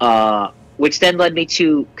 which then led me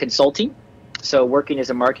to consulting. So working as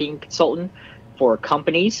a marketing consultant for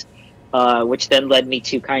companies, which then led me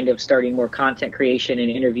to kind of starting more content creation and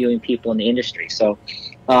interviewing people in the industry. So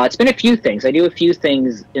it's been a few things. I do a few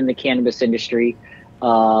things in the cannabis industry,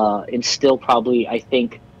 and still probably, I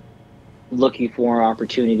think, looking for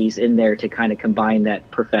opportunities in there to kind of combine that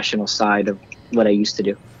professional side of what I used to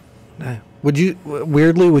do. Would you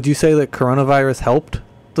say that coronavirus helped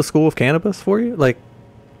the School of Cannabis for you? Like,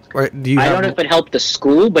 or do you? I don't know if it helped the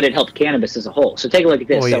school, but it helped cannabis as a whole. So take a look at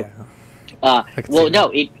this.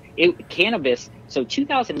 Cannabis. So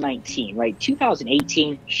 2019, right?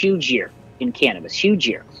 2018, huge year in cannabis, huge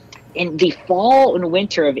year. In the fall and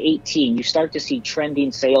winter of 18, you start to see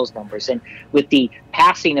trending sales numbers. And with the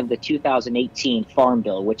passing of the 2018 Farm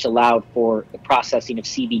Bill, which allowed for the processing of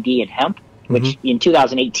CBD and hemp, which in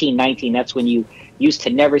 2018-19, that's when you used to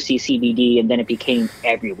never see CBD, and then it became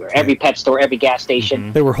everywhere. Every pet store, every gas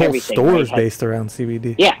station. There were whole stores based around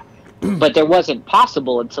CBD. Yeah, but there wasn't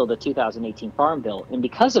possible until the 2018 Farm Bill. And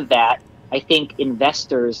because of that, I think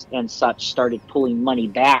investors and such started pulling money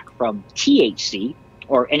back from THC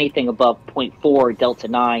or anything above zero point 0.4 delta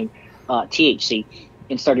 9 THC,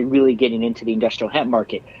 and started really getting into the industrial hemp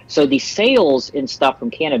market. So the sales and stuff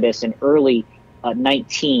from cannabis in early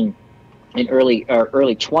 19 and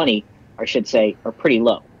early 20, I should say, are pretty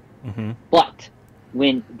low. Mm-hmm. But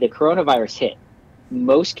when the coronavirus hit,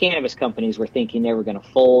 most cannabis companies were thinking they were going to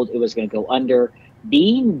fold, it was going to go under.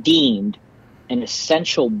 Being deemed an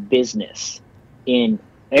essential business in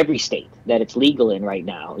every state that it's legal in right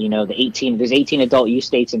now, you know, there's 18 adult use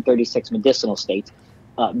states and 36 medicinal states,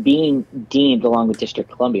 being deemed, along with District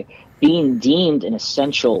of Columbia, being deemed an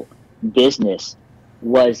essential business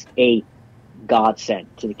was a godsend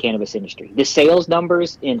to the cannabis industry. The sales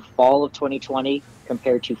numbers in fall of 2020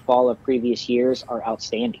 compared to fall of previous years are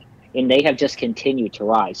outstanding, and they have just continued to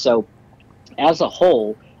rise. So as a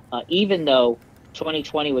whole, even though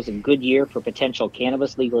 2020 was a good year for potential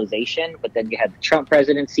cannabis legalization, but then you had the Trump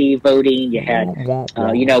presidency voting, you had,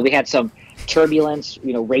 we had some turbulence,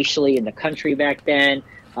 racially in the country back then.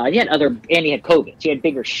 You had you had COVID, so you had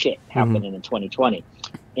bigger shit happening in 2020.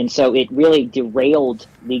 And so it really derailed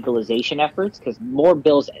legalization efforts because more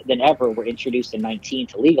bills than ever were introduced in 19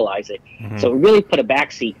 to legalize it. Mm-hmm. So it really put a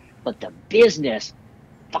backseat, but the business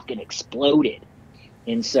fucking exploded.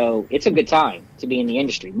 And so it's a good time to be in the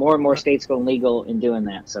industry. More and more states going legal and doing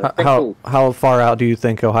that. So cool. How far out do you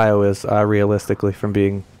think Ohio is realistically from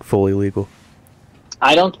being fully legal?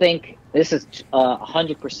 I don't think this is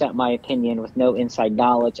 100% my opinion with no inside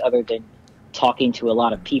knowledge other than talking to a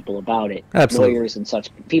lot of people about it, Absolutely. Lawyers and such,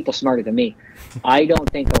 people smarter than me. I don't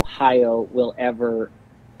think Ohio will ever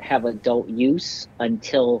have adult use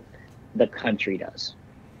until the country does.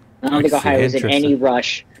 I don't think Ohio is in any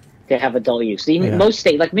rush to have adult use. Most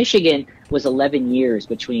states, like Michigan, was 11 years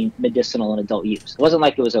between medicinal and adult use. It wasn't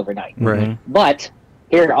like it was overnight. Right. But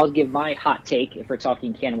here, I'll give my hot take if we're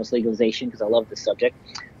talking cannabis legalization, because I love this subject.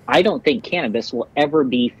 I don't think cannabis will ever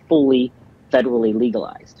be fully federally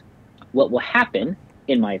legalized. What will happen,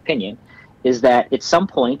 in my opinion, is that at some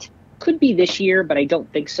point, could be this year, but I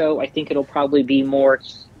don't think so. I think it'll probably be more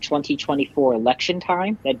 2024 election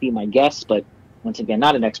time. That'd be my guess, but once again,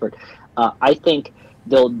 not an expert. I think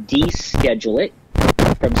they'll deschedule it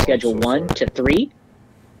from Schedule 1 to 3.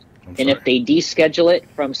 And if they deschedule it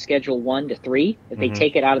from Schedule 1 to 3, if they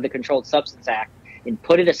take it out of the Controlled Substance Act and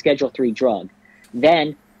put it a Schedule 3 drug,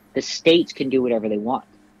 then the states can do whatever they want.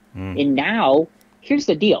 And now, here's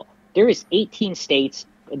the deal. There is 18 states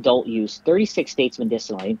adult use, 36 states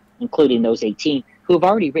medicinally, including those 18, who have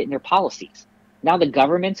already written their policies. Now the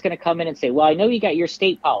government's going to come in and say, well, I know you got your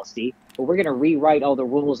state policy, but we're going to rewrite all the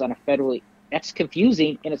rules on a federally. That's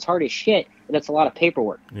confusing, and it's hard as shit, and that's a lot of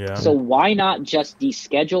paperwork. Yeah. So why not just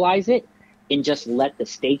descheduleize it and just let the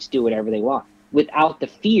states do whatever they want without the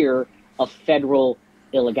fear of federal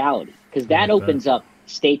illegality? Because that opens up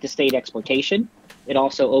state-to-state exportation. It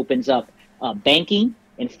also opens up banking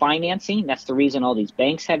and financing. That's the reason all these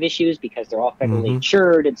banks have issues, because they're all federally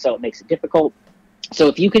insured, and so it makes it difficult. So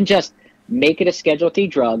if you can just make it a Schedule 3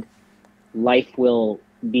 drug, life will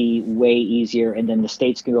be way easier, and then the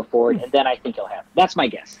states can go forward, and then I think he'll have. That's my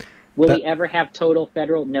guess. Will he ever have total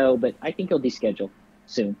federal? No, but I think he'll deschedule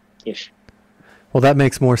soon-ish. Well, that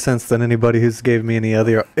makes more sense than anybody who's gave me any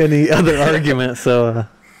other argument. So,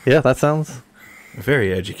 yeah, that sounds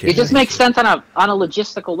very educated. It just makes sense on a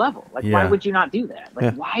logistical level. Like, why would you not do that?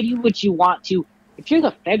 Like, why would you want to? If you're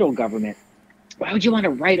the federal government, why would you want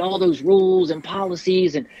to write all those rules and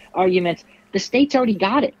policies and arguments? The state's already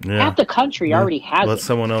got it. Yeah. Half the country already has it. Let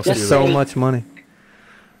someone else do it. So much money.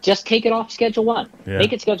 Just take it off Schedule 1. Yeah.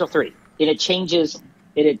 Make it Schedule 3. And it changes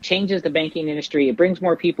the banking industry. It brings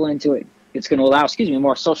more people into it. It's going to allow,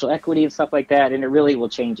 more social equity and stuff like that, and it really will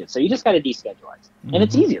change it. So you just got to descheduleize. And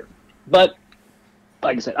it's easier. But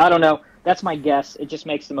like I said, I don't know. That's my guess. It just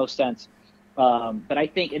makes the most sense. But I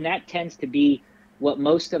think, and that tends to be what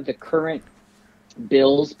most of the current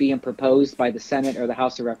bills being proposed by the Senate or the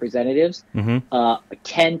House of Representatives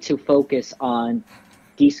tend to focus on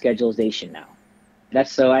deschedulization now.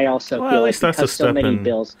 That's so. I also feel at least like that's a step so many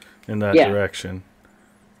bills in that direction.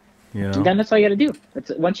 And then that's all you got to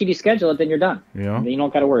do. Once you deschedule it, then you're done. Yeah. You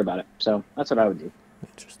don't got to worry about it. So that's what I would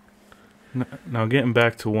do. Now, getting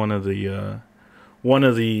back to one of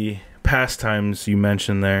the pastimes you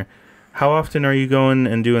mentioned there, how often are you going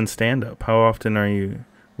and doing stand-up? How often are you?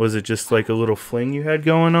 Was it just like a little fling you had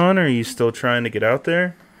going on, or are you still trying to get out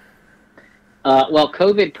there? Well,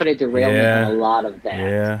 COVID put a derailment on a lot of that.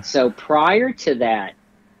 Yeah. So prior to that,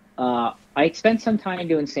 I spent some time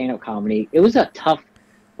doing stand-up comedy. It was a tough.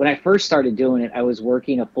 When I first started doing it, I was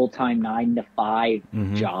working a full-time 9 to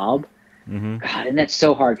 5 job, God, and that's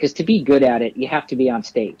so hard because to be good at it, you have to be on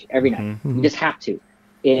stage every night. You just have to.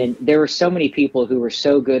 And there were so many people who were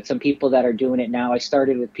so good. Some people that are doing it now. I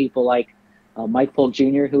started with people like Mike Polk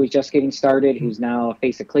Jr., who was just getting started, who's now a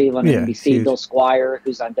face of Cleveland, NBC. Huge. Bill Squire,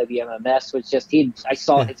 who's on WMMS, was just I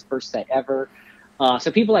saw his first set ever.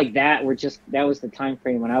 So people like that were that was the time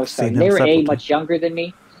frame when I was starting. They were much younger than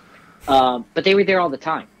me, but they were there all the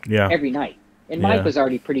time, every night. And Mike was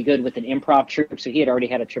already pretty good with an improv troupe, so he had already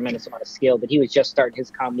had a tremendous amount of skill, but he was just starting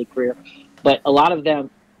his comedy career. But a lot of them,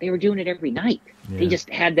 they were doing it every night. They just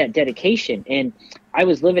had that dedication. And I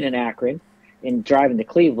was living in Akron and driving to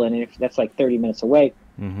Cleveland, and that's like 30 minutes away.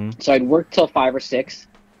 So I'd work till 5 or 6.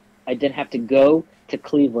 I'd then have to go to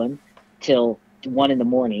Cleveland till 1 in the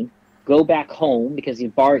morning, go back home because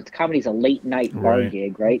comedy's a late night bar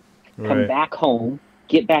gig, right? Come back home,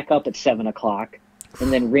 get back up at 7 o'clock,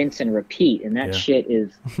 and then rinse and repeat. And that shit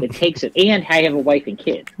it takes it. And I have a wife and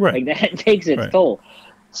kids. Like that takes its toll.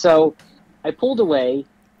 So I pulled away,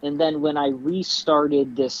 and then when I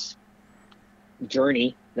restarted this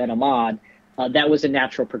journey that I'm on, that was a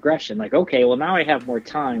natural progression. Like, okay, well, now I have more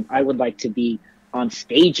time. I would like to be on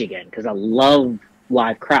stage again because I love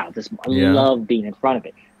live crowds. I love being in front of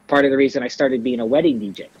it. Part of the reason I started being a wedding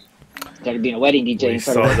DJ. We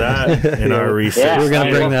saw that in our research. We're going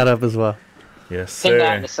to bring that up as well. Yes, sir. Take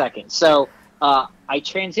that in a second. So I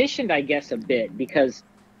transitioned, I guess, a bit because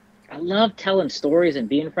I love telling stories and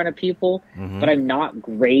being in front of people, but I'm not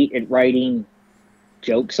great at writing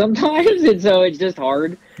jokes sometimes, and so it's just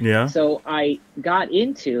hard. Yeah. So I got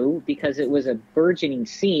into, because it was a burgeoning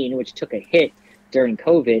scene, which took a hit during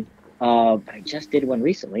COVID. I just did one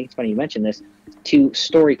recently. It's funny you mentioned this, to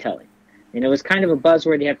storytelling. And it was kind of a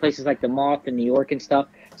buzzword. You had places like the Moth in New York and stuff.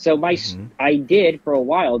 So I did for a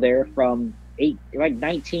while there from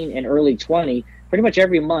 19 and early 20, pretty much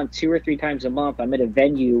every month, 2 or 3 times a month, I'm at a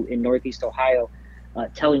venue in Northeast Ohio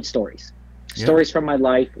telling stories from my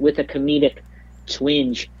life with a comedic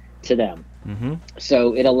twinge to them.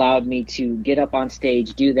 So it allowed me to get up on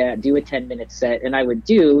stage, do a 10-minute set. And I would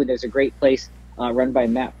there's a great place run by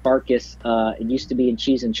Matt Farkas. It used to be in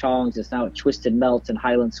Cheese and Chong's. It's now at Twisted Melts in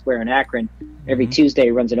Highland Square in Akron. Every Tuesday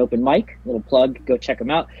he runs an open mic, little plug, go check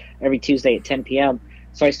him out, every Tuesday at 10 p.m.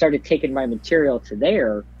 So I started taking my material to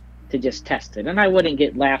there to just test it. And I wouldn't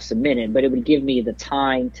get laughs a minute, but it would give me the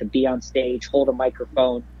time to be on stage, hold a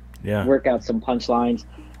microphone, work out some punchlines.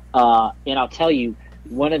 And I'll tell you,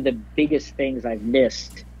 one of the biggest things I've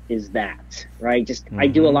missed is that, right? I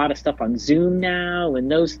do a lot of stuff on Zoom now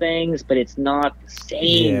and those things, but it's not the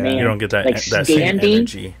same, man. You don't get that, like that same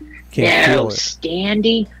energy.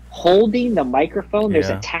 Standing, holding the microphone, there's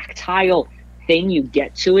a tactile thing you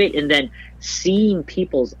get to it, and then seeing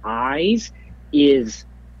people's eyes is,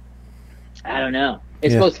 I don't know.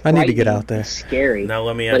 It's both I need to get out there. And scary. Now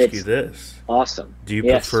let me ask you this. Awesome. Do you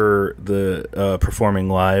prefer the performing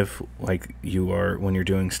live like you are when you're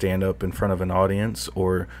doing stand-up in front of an audience,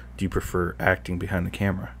 or do you prefer acting behind the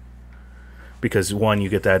camera? Because one, you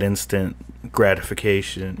get that instant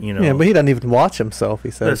gratification, you know. Yeah, but he doesn't even watch himself, he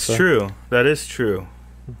says. That's true. That is true.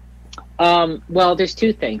 Well, there's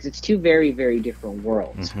 2 things. It's 2 very, very different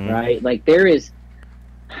worlds, right? Like there is...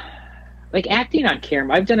 Like acting on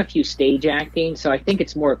camera, I've done a few stage acting, so I think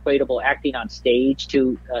it's more equatable acting on stage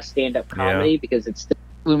to stand-up comedy because it's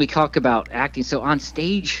when we talk about acting. So on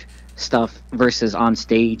stage stuff versus on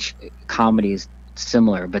stage comedy is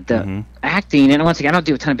similar, but the acting, and once again, I don't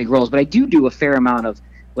do a ton of big roles, but I do a fair amount of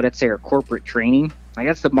what I'd say are corporate training. Like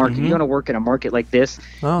that's the market. You want to work in a market like this,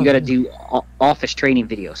 you got to do office training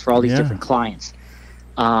videos for all these different clients,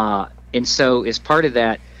 and so as part of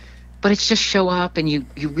that. But it's just show up, and you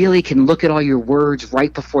really can look at all your words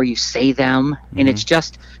right before you say them. And it's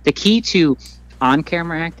just the key to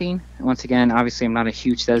on-camera acting. Once again, obviously I'm not a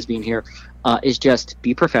huge thespian here, is just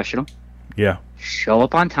be professional. Yeah. Show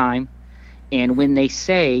up on time. And when they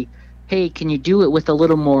say, hey, can you do it with a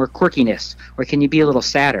little more quirkiness? Or can you be a little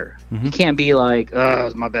sadder? You can't be like, oh,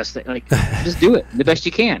 it's my best thing. Like, just do it the best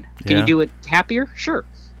you can. Can you do it happier? Sure.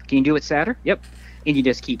 Can you do it sadder? Yep. And you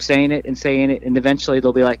just keep saying it, and eventually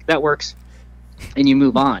they'll be like, that works, and you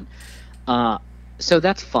move on. So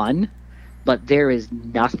that's fun, but there is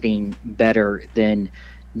nothing better than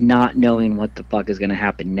not knowing what the fuck is going to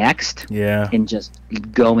happen next, and just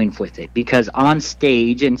going with it. Because on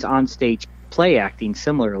stage, and on-stage play acting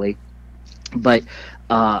similarly, but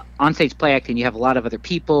on-stage play acting, you have a lot of other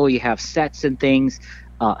people, you have sets and things.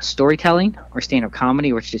 Storytelling or stand-up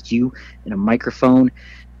comedy, where it's just you and a microphone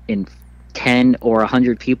and 10 or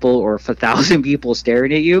 100 people or 1,000 people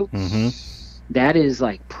staring at you, that is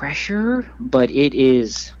like pressure, but it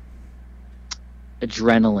is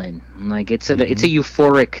adrenaline. Like it's a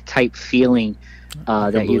euphoric type feeling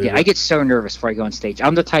that you get. I get so nervous before I go on stage.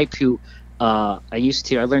 I'm the type who I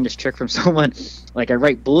learned this trick from someone. Like I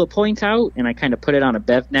write bullet points out and I kind of put it on a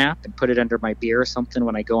bev nap and put it under my beer or something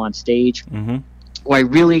when I go on stage. Or I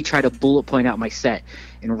really try to bullet point out my set.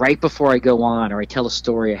 And right before I go on or I tell a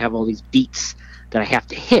story, I have all these beats that I have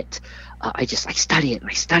to hit. I study it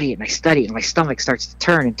and I study it and I study it, and my stomach starts to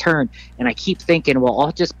turn and turn, and I keep thinking, well,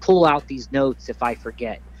 I'll just pull out these notes if I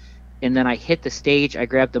forget. And then I hit the stage, I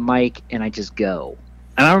grab the mic, and I just go.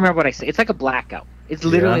 And I don't remember what I say. It's like a blackout. It's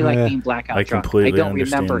literally like being blackout drunk. I don't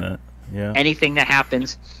remember anything that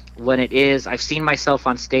happens when it is. I've seen myself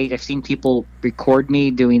on stage. I've seen people record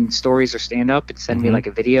me doing stories or stand-up and send me like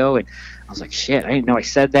a video, and I was like, shit, I didn't know I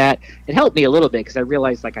said that. It helped me a little bit because I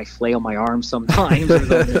realized like I flail my arms sometimes.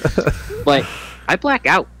 But I black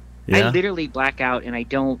out. I literally black out, and I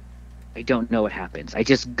don't know what happens. I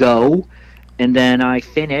just go, and then I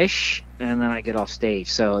finish, and then I get off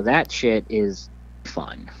stage. So that shit is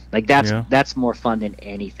fun. Like that's more fun than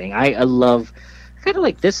anything. I love kind of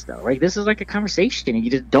like this though, right? This is like a conversation, and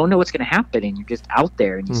you just don't know what's going to happen, and you're just out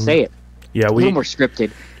there and you say it. Yeah, a little more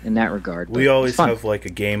scripted in that regard. We always have like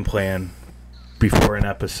a game plan before an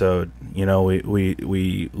episode. You know,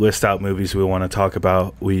 we list out movies we want to talk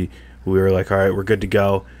about. We were like, all right, we're good to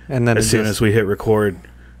go. And then as soon as we hit record,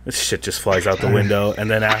 this shit just flies out the window. And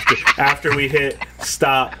then after we hit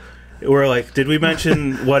stop, we're like, did we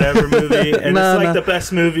mention whatever movie? And it's like the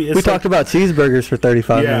best movie. We talked about cheeseburgers for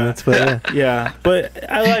 35 minutes, but yeah, but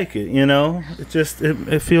I like it. You know,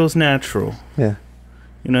 it feels natural. Yeah.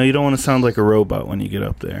 You know, you don't want to sound like a robot when you get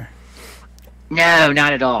up there. No,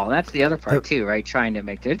 not at all. That's the other part too, right? Trying to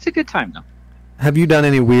make it. It's a good time though. Have you done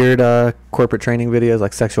any weird corporate training videos,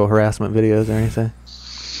 like sexual harassment videos or anything?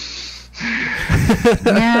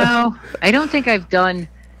 No, I don't think I've done.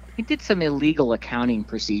 I did some illegal accounting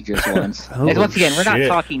procedures once. And once again, we're not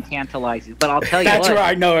talking tantalizing, but I'll tell you that's where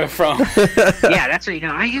I know it from. Yeah, that's where you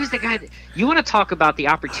know. I use the guy. You want to talk about the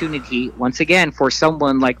opportunity, once again, for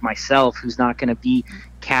someone like myself who's not going to be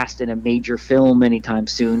cast in a major film anytime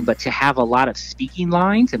soon, but to have a lot of speaking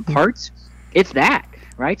lines and parts, it's that.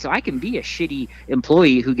 Right, so I can be a shitty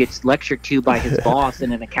employee who gets lectured to by his boss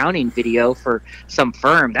in an accounting video for some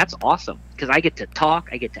firm. That's awesome because I get to talk,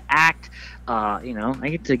 I get to act, you know, I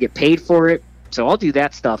get to get paid for it. So I'll do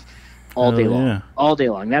that stuff all day long. All day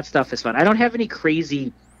long. That stuff is fun. I don't have any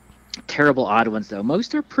crazy, terrible, odd ones though.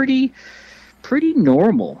 Most are pretty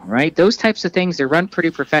normal, right? Those types of things, they're run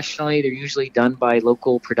pretty professionally. They're usually done by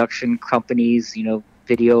local production companies, you know,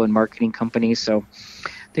 video and marketing companies. So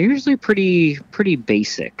they're usually pretty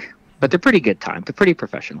basic, but they're pretty good time. They're pretty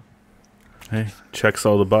professional. Hey, checks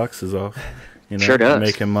all the boxes off. You know, sure does.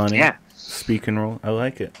 Making money. Yeah. Speaking role. I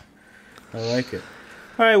like it. All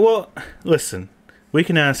right, well, listen. We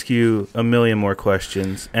can ask you a million more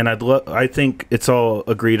questions, and I think it's all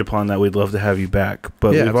agreed upon that we'd love to have you back.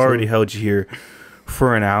 But we've already held you here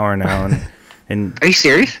for an hour now, and are you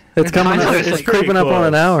serious? It's coming. It's creeping up on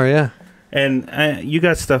an hour. Yeah. And you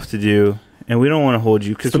got stuff to do. And we don't want to hold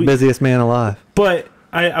you because the busiest man alive. But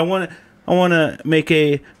I want to make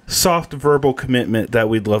a soft verbal commitment that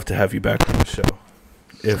we'd love to have you back on the show.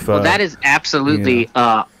 Well, that is absolutely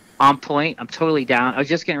on point. I'm totally down. I was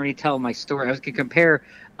just getting ready to tell my story. I was going to compare.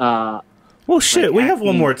 Well, shit, like we have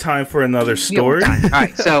one more time for another story. All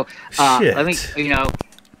right, so let me. You know,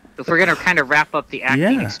 if we're going to kind of wrap up the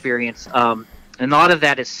acting experience, and a lot of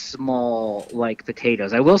that is small, like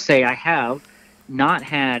potatoes. I will say I have not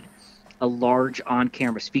had a large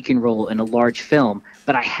on-camera speaking role in a large film,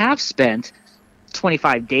 but I have spent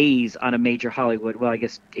 25 days on a major Hollywood, well, I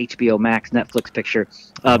guess HBO Max, Netflix picture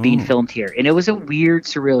being filmed here. And it was a weird,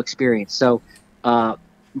 surreal experience. So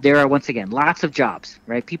there are, once again, lots of jobs,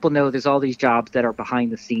 right? People know there's all these jobs that are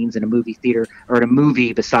behind the scenes in a movie theater or in a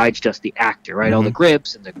movie besides just the actor, right? All the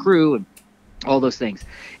grips and the crew and all those things.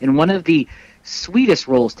 And one of the sweetest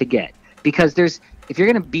roles to get, because if you're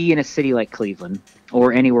going to be in a city like Cleveland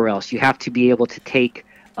or anywhere else, you have to be able to take,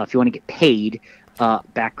 if you want to get paid,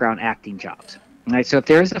 background acting jobs. All right, so if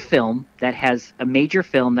there is a film that has a major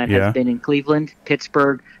film that has been in Cleveland,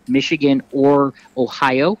 Pittsburgh, Michigan, or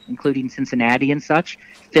Ohio, including Cincinnati and such,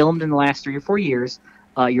 filmed in the last 3 or 4 years,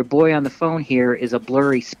 your boy on the phone here is a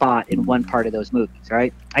blurry spot in one part of those movies,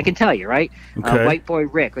 right? I can tell you, right? Okay. White Boy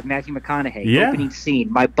Rick with Matthew McConaughey, opening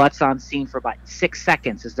scene. My butt's on scene for about 6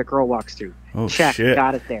 seconds as the girl walks through. Oh, check, shit.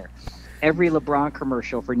 got it there. Every LeBron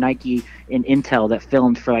commercial for Nike and Intel that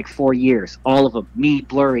filmed for like 4 years, all of them, me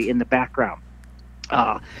blurry in the background.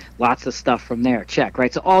 Lots of stuff from there, check,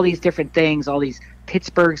 right? So all these different things, all these,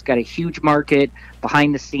 Pittsburgh's got a huge market,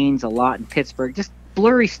 behind the scenes, a lot in Pittsburgh, just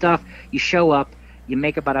blurry stuff. You show up, You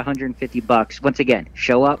make about $150. Once again,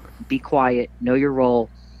 show up, be quiet, know your role,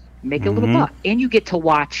 make a little buck, and you get to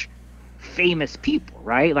watch famous people,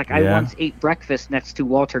 right? Like I once ate breakfast next to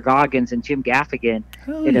Walter Goggins and Jim Gaffigan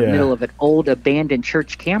in the middle of an old abandoned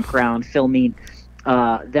church campground, filming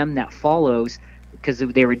Them That Follows, because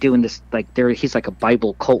they were doing this, like he's like a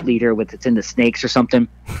Bible cult leader with it's in the snakes or something.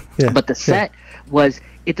 But the set was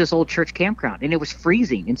at this old church campground, and it was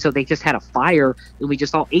freezing, and so they just had a fire, and we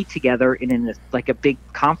just all ate together and in this, like a big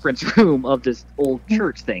conference room of this old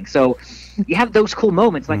church thing. So you have those cool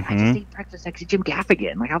moments, like I just ate breakfast next to Jim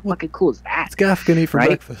Gaffigan. Like how fucking cool is that? What's Gaffigan eat for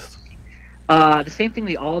breakfast? The same thing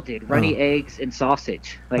we all did: runny eggs and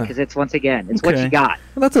sausage. Like because it's once again, it's what you got.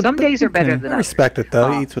 Well, some days are better than others. I respect it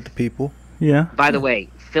though. He eats with the people. Yeah. By the way,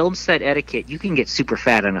 film set etiquette, you can get super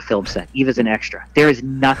fat on a film set, even as an extra. There is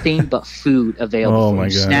nothing but food available. Oh my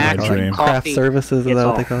God. Snacks, coffee. Craft services, is that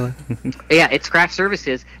what they call it? Yeah, it's craft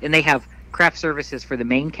services, and they have craft services for the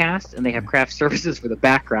main cast, and they have craft services for the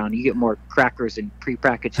background. You get more crackers and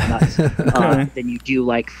prepackaged nuts than you do,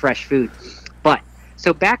 like, fresh food. But,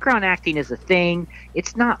 so background acting is a thing.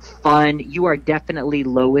 It's not fun. You are definitely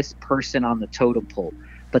lowest person on the totem pole.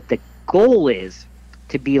 But the goal is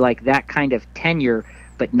to be like that kind of tenure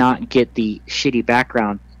but not get the shitty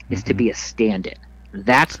background is to be a stand-in.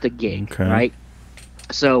 That's the gig, right?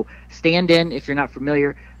 So stand-in, if you're not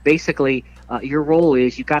familiar, basically your role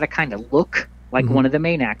is you got to kind of look like one of the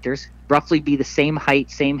main actors, roughly be the same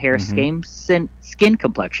height, same hair, same skin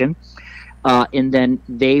complexion, and then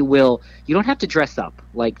they will, you don't have to dress up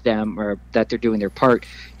like them or that they're doing their part.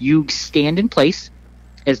 You stand in place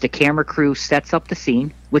as the camera crew sets up the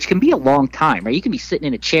scene, which can be a long time, right? You can be sitting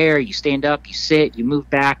in a chair, you stand up, you sit, you move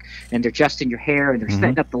back, and they're adjusting your hair, and they're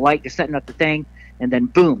setting up the light, they're setting up the thing, and then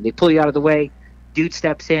boom, they pull you out of the way, dude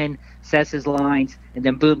steps in, says his lines, and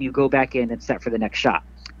then boom, you go back in and set for the next shot.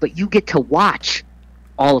 But you get to watch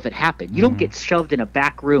all of it happen. You don't get shoved in a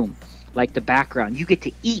back room like the background. You get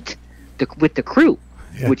to eat with the crew,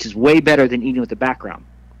 which is way better than eating with the background.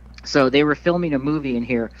 So they were filming a movie in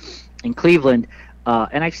here in Cleveland,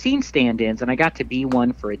 and I've seen stand-ins, and I got to be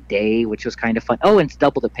one for a day, which was kind of fun. Oh, and it's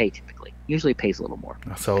double the pay typically. Usually it pays a little more.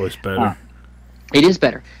 That's always better. It is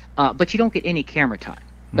better. But you don't get any camera time.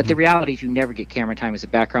 But the reality is you never get camera time as a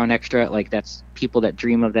background extra. Like, that's people that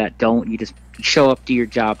dream of that don't. You just show up, do your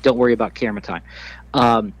job. Don't worry about camera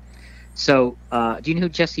time. So do you know who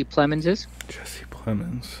Jesse Plemons is? Jesse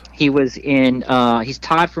Plemons. He was in, he's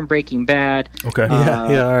Todd from Breaking Bad. Okay.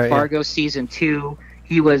 All right, Fargo Season 2.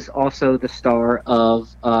 He was also the star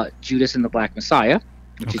of Judas and the Black Messiah,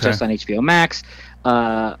 which is just on HBO Max,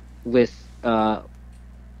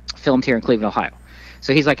 filmed here in Cleveland, Ohio.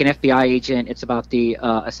 So he's like an FBI agent. It's about the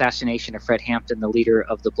assassination of Fred Hampton, the leader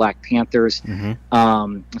of the Black Panthers. It's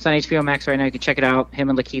on HBO Max right now. You can check it out. Him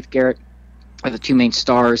and Lakeith Garrett are the two main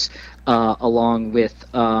stars, along with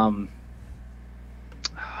who's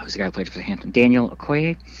the guy who played Fred Hampton? Daniel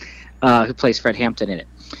Okoye, who plays Fred Hampton in it.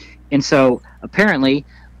 And so apparently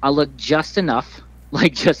I look just enough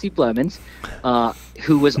like Jesse Plemons,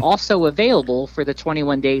 who was also available for the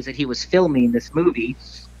 21 days that he was filming this movie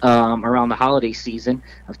around the holiday season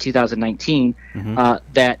of 2019,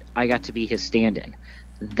 that I got to be his stand-in.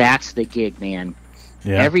 That's the gig, man.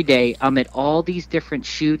 Yeah. Every day I'm at all these different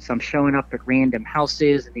shoots. I'm showing up at random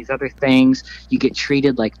houses and these other things. You get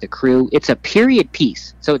treated like the crew. It's a period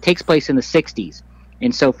piece, so it takes place in the 60s.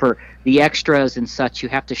 And so for the extras and such, you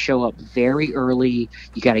have to show up very early.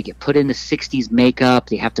 You got to get put in the 60s makeup.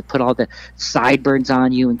 They have to put all the sideburns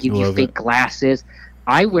on you and give you fake glasses.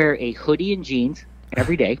 I wear a hoodie and jeans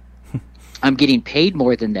every day. I'm getting paid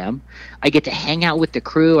more than them. I get to hang out with the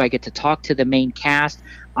crew. I get to talk to the main cast.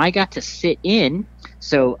 I got to sit in.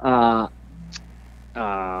 So, oh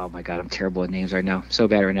my God, I'm terrible at names right now. So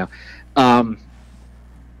bad right now.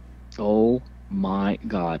 Oh my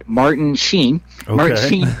God, Martin Sheen. Okay. Martin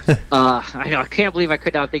Sheen. I can't believe I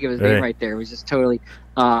could not think of his name right there. It was just totally.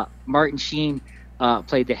 Martin Sheen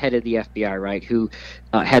played the head of the FBI, right? Who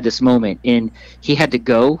had this moment, and he had to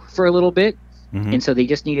go for a little bit, and so they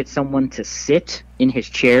just needed someone to sit in his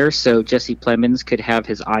chair so Jesse Plemons could have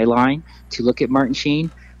his eye line to look at Martin Sheen.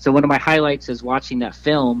 So one of my highlights is watching that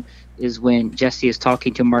film is when Jesse is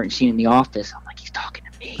talking to Martin Sheen in the office. I'm like, he's talking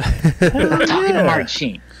to me. I'm talking to Martin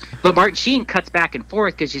Sheen. But Martin Sheen cuts back and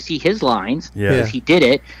forth because you see his lines because he did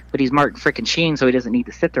it. But he's Martin frickin' Sheen, so he doesn't need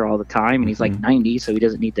to sit there all the time. And he's like 90, so he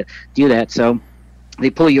doesn't need to do that. So they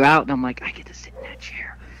pull you out, and I'm like, I get to sit in that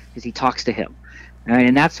chair because he talks to him. Right?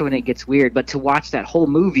 And that's when it gets weird. But to watch that whole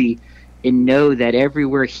movie and know that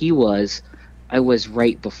everywhere he was, I was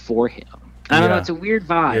right before him. I don't know. It's a weird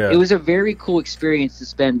vibe. Yeah. It was a very cool experience to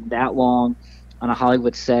spend that long on a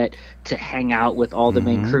Hollywood set, to hang out with all the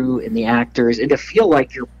main crew and the actors, and to feel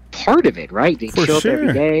like you're part of it, right? They show up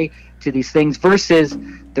every day to these things versus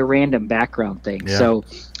the random background thing. Yeah. So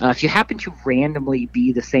if you happen to randomly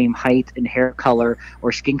be the same height and hair color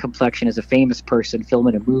or skin complexion as a famous person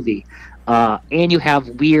filming a movie, and you have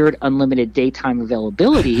weird unlimited daytime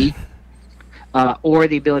availability, or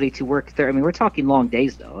the ability to work there. I mean, we're talking long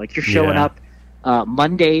days, though. Like, you're showing up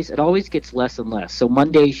Mondays. It always gets less and less. So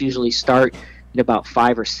Mondays usually start at about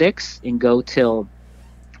 5 or 6 and go till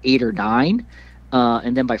 8 or 9.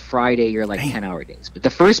 And then by Friday, you're like 10-hour days. But the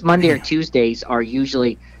first Monday or Tuesdays are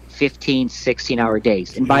usually 15, 16-hour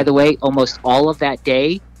days. And by the way, almost all of that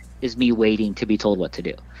day is me waiting to be told what to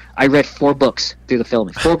do. I read 4 books through the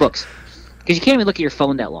filming. 4 books. Because you can't even look at your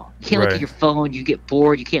phone that long. You can't look at your phone. You get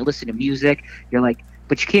bored. You can't listen to music. You're like,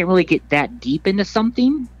 but you can't really get that deep into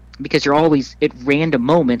something because you're always, at random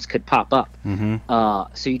moments, could pop up.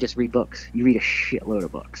 So you just read books. You read a shitload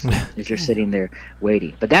of books as you're sitting there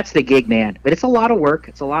waiting. But that's the gig, man. But it's a lot of work.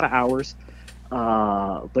 It's a lot of hours.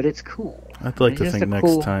 But it's cool. I'd like to think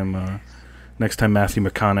next time Matthew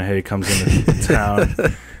McConaughey comes into town,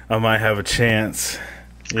 I might have a chance.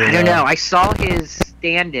 I don't know. I saw his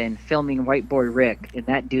stand-in filming White Boy Rick, and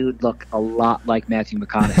that dude looked a lot like Matthew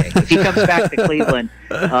McConaughey. If he comes back to Cleveland,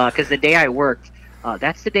 because the day I worked,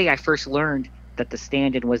 that's the day I first learned that the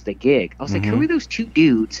stand-in was the gig. I was like, who are those 2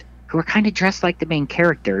 dudes who are kind of dressed like the main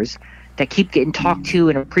characters that keep getting talked to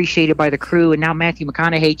and appreciated by the crew, and now Matthew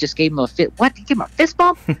McConaughey just gave him a fit. What? Did you give him a fist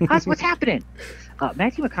bump? What's happening?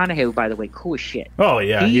 Matthew McConaughey, by the way, cool as shit. Oh,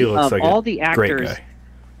 yeah. He looks like all the actors great guy.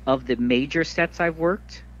 Of the major sets I've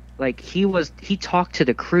worked, like, he talked to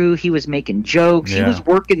the crew, he was making jokes, he was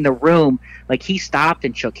working the room, like, he stopped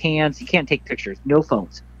and shook hands. You can't take pictures, no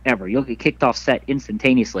phones ever. You'll get kicked off set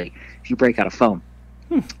instantaneously if you break out a phone.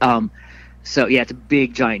 So yeah, it's a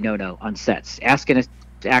big giant no on sets. Asking an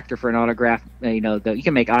actor for an autograph, you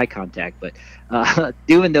can make eye contact, but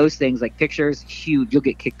doing those things like pictures, huge, you'll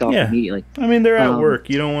get kicked off immediately. I mean, they're at work.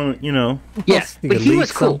 You don't want to, Yes, but he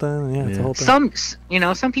was cool. It's a whole thing.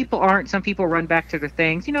 Some people aren't. Some people run back to their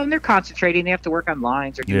things, and they're concentrating. They have to work on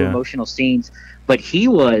lines or do emotional scenes. But he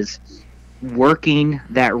was working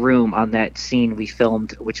that room on that scene we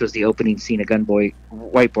filmed, which was the opening scene of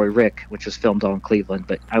White Boy Rick, which was filmed all in Cleveland.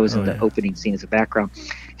 But I was in the opening scene as a background.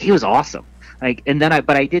 He was awesome.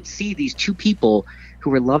 But I did see these 2 people who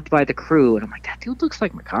were loved by the crew, and I'm like, that dude looks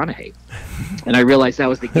like McConaughey. And I realized that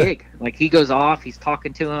was the gig. Like, he goes off, he's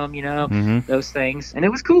talking to him, those things. And it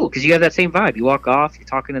was cool, because you have that same vibe. You walk off, you're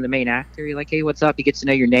talking to the main actor, you're like, hey, what's up? He gets to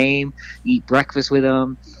know your name, you eat breakfast with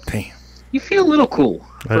him. Damn. You feel a little cool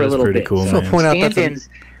for a little bit. Cool, so point out stand-in's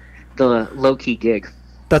the low-key gig.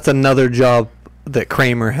 That's another job that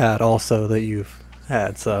Kramer had also that you've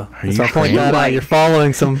had, so point that out. You're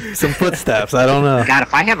following some footsteps. I don't know. God,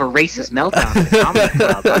 if I have a racist meltdown in the comedy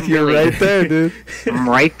club, you're right there, dude. I'm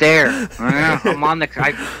right there. I'm on the.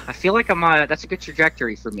 I feel like I'm on. That's a good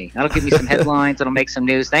trajectory for me. That'll give me some headlines. It'll make some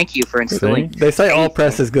news. Thank you for instilling. They say all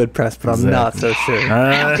press is good press, but I'm not so sure.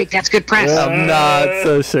 I don't think that's good press. I'm not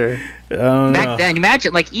so sure. Back then,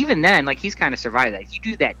 imagine, like, even then, like, he's kind of survived that. If you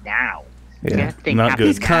do that now. Yeah, not good.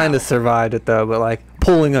 He's kind of survived it though, but like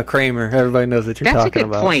pulling a Kramer, everybody knows what you're talking about. That's a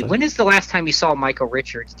good point. So. When is the last time you saw Michael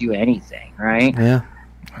Richards do anything, right? Yeah.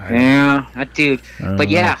 Yeah, that dude. But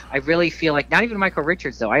yeah, I really feel like not even Michael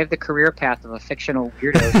Richards though. I have the career path of a fictional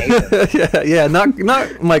weirdo. yeah, not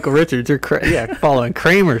Michael Richards. You're following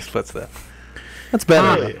Kramer's footsteps. That's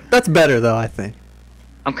better. That's better though, I think.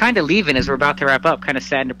 I'm kind of leaving as we're about to wrap up. Kind of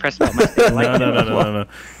sad and depressed about my state of life. No.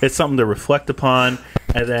 It's something to reflect upon,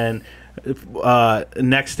 and then.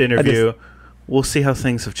 Next interview, we'll see how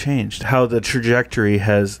things have changed, how the trajectory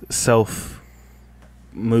has self-moved.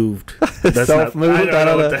 Self-moved? I don't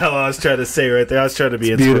know what the hell I was trying to say right there. I was trying to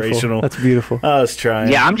be inspirational. That's beautiful. I was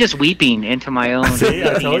trying. Yeah, I'm just weeping into my own. See,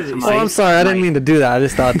 I told you. I'm sorry. I didn't mean to do that. I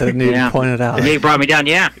just thought that it needed to point it out. You brought me down.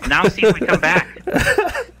 Yeah. Now see if we come back.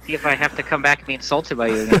 See if I have to come back and be insulted by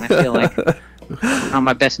you again. I feel like on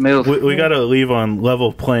my best move. We got to leave on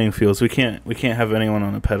level playing fields. We can't have anyone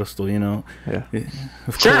on a pedestal. Yeah.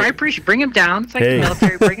 Sure, I appreciate. Bring them down. It's like the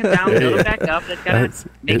military. Bring them down. Build them back up. They've got to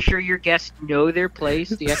make sure your guests know their place.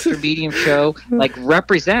 The extra medium show, like,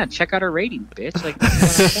 represent. Check out our ratings, bitch. Like,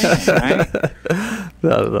 that's what I'm saying, right?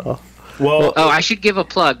 Not at all. Well, I should give a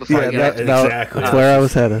plug before I get exactly. That's where I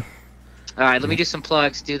was headed. All right, let me do some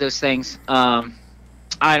plugs. Do those things.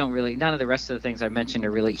 None of the rest of the things I mentioned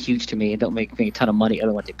are really huge to me and don't make me a ton of money other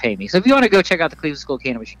than what they pay me. So if you want to go check out the Cleveland School of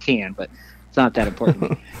Cannabis, you can, but it's not that important to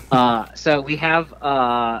me. So we have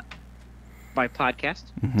my podcast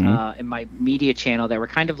and my media channel that we're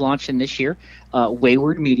kind of launching this year,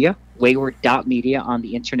 Wayward Media, wayward.media on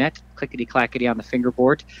the internet, clickety-clackety on the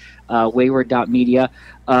fingerboard, wayward.media.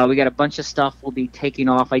 We got a bunch of stuff we'll be taking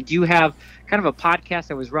off. I do have kind of a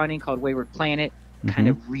podcast I was running called Wayward Planet, kind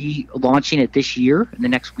of relaunching it this year in the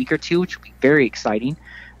next week or two, which will be very exciting.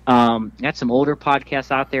 Got some older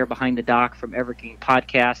podcasts out there, Behind the Dock from Evergreen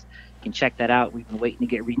Podcast. You can check that out. We've been waiting to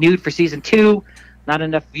get renewed for season 2. Not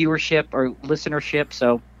enough viewership or listenership,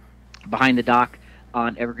 so Behind the Dock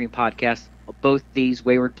on Evergreen Podcast. Both these,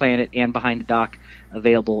 Wayward Planet and Behind the Dock,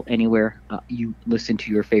 available anywhere you listen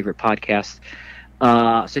to your favorite podcasts.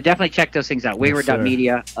 So definitely check those things out.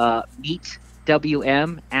 Wayward.media. Meet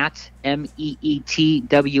WM at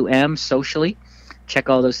MEETWM socially. Check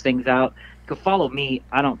all those things out. You can follow me.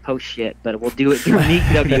 I don't post shit, but we'll do it through Meet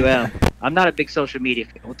WM. I'm not a big social media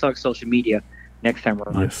fan. We'll talk social media next time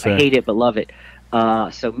we're on. Yes, I hate it, but love it.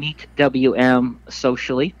 So Meet WM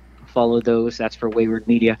socially. Follow those. That's for Wayward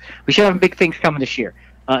Media. We should have big things coming this year.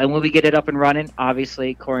 And when we get it up and running,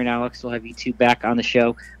 obviously, Corey and Alex will have you two back on the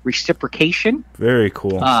show. Reciprocation. Very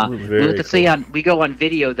cool. Very cool. We go on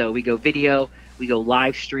video, though. We go video. We go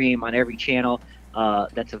live stream on every channel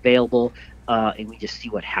that's available. And we just see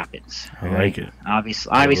what happens. I like it.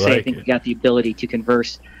 Obviously, I think we got the ability to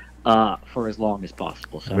converse for as long as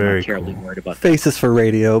possible. So I'm not terribly worried about that. Faces for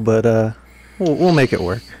radio, but we'll make it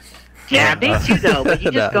work. Yeah, me too, though. But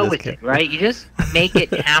you just go with it, right? You just make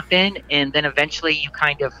it happen, and then eventually you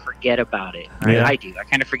kind of forget about it. Right? Yeah. I do. I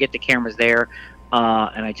kind of forget the camera's there,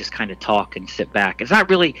 and I just kind of talk and sit back. It's not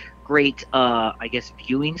really great, I guess,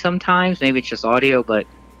 viewing sometimes. Maybe it's just audio, but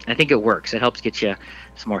I think it works. It helps get you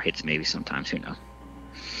some more hits maybe sometimes. Who knows?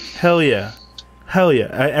 Hell yeah.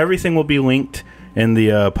 Everything will be linked in the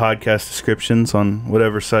podcast descriptions on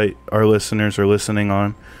whatever site our listeners are listening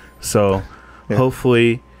on. So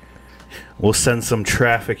hopefully we'll send some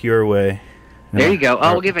traffic your way. There you go.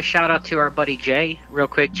 We'll give a shout out to our buddy Jay, real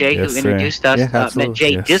quick. Jay, who introduced us. Met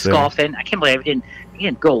Jay disc golfing. I can't believe we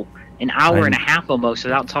didn't go an hour and a half almost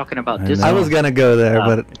without talking about disc golf. I was gonna go there,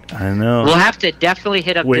 but I know we'll have to definitely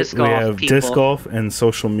hit up disc golf. We have people. Disc golf and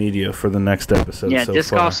social media for the next episode. Yeah,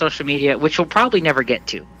 disc golf, social media, which we'll probably never get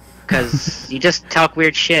to because you just talk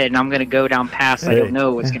weird shit, and I'm gonna go down past. I don't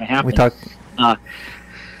know what's gonna happen. We talk.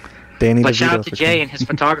 Danny but shout out to Jay and his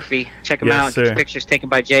photography. Check him out. Get pictures taken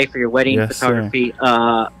by Jay for your wedding photography.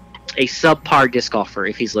 A subpar disc golfer,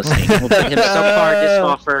 if he's listening. We'll put him subpar disc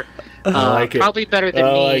golfer. Probably better than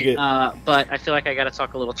me, but I feel like I got to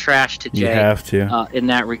talk a little trash to Jay. You have to. In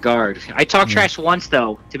that regard. I talked trash once,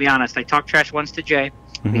 though, to be honest. I talked trash once to Jay.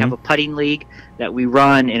 We have a putting league that we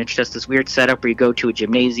run, and it's just this weird setup where you go to a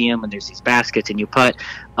gymnasium, and there's these baskets, and you putt.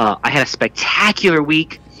 I had a spectacular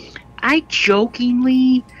week. I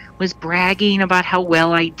jokingly was bragging about how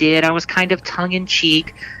well I did. I was kind of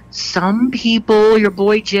tongue-in-cheek. Some people, your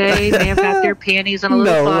boy Jay, may have got their panties on a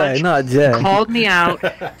little fudge. No way, not Jay. Called me out.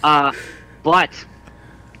 But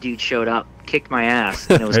dude showed up, kicked my ass,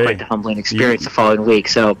 and it was quite the humbling experience the following week.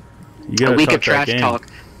 So a week of trash talk.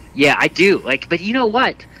 Yeah, I do. But you know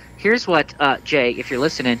what? Here's what, Jay, if you're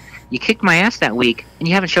listening, you kicked my ass that week, and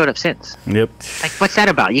you haven't showed up since. Yep. What's that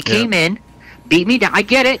about? You came in, beat me down. I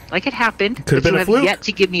get it. It happened. Could have been a fluke. You have yet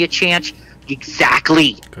to give me a chance.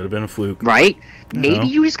 Exactly. Could have been a fluke. Right? Maybe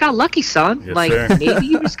you just got lucky, son. Yes, Maybe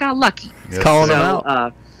you just got lucky. Calling them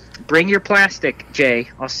out. Bring your plastic, Jay.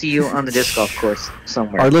 I'll see you on the disc golf course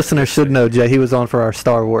somewhere. Our listeners should know, Jay. He was on for our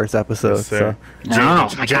Star Wars episode. Yes, sir.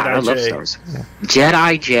 Oh my God, I love Star Wars.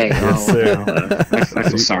 Jedi Jay. Yes, sir. I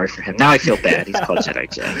feel sorry for him. Now I feel bad. He's called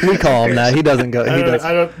Jedi Jay. We call him that. He doesn't go. I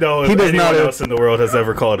don't know if anyone else in the world has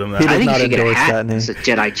ever called him that. He does I think not he should get a endorse hat. that name. It's a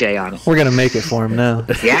Jedi J on it. We're gonna make it for him now.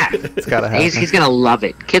 Yeah, It's gotta happen. he's gonna love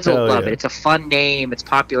it. Kids will love yeah. it. It's a fun name. It's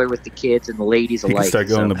popular with the kids and the ladies You alike. can start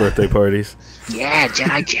going to birthday parties. Yeah,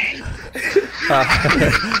 Jedi J.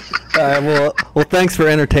 Well, thanks for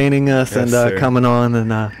entertaining us and sir. coming on, and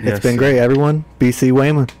Yes, it's been sir. great, everyone. BC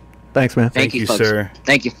Wehman, thanks, man. Thank you, folks. sir.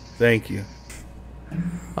 Thank you. Thank you.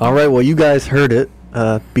 All right, well, you guys heard it.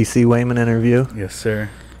 BC Wehman interview. Yes, sir.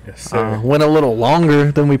 Yes, sir. Went a little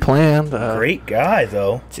longer than we planned. Great guy,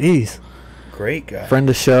 though. Jeez. Great guy. Friend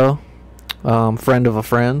of show. Friend of a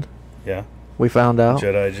friend. Yeah. We found out.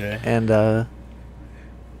 Jedi J. And,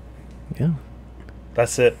 yeah.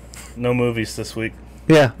 That's it. No movies this week.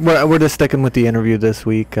 Yeah, we're just sticking with the interview this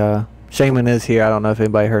week. Shaman is here. I don't know if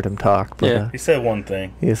anybody heard him talk. But, He said one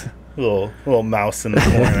thing. He's Little mouse in the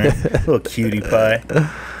corner. Little cutie pie.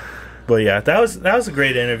 But yeah, that was a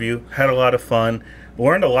great interview. Had a lot of fun.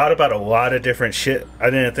 learned a lot about a lot of different shit. I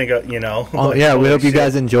didn't think, Oh, like, yeah, we hope you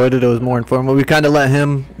guys enjoyed it. It was more informative. We kind of let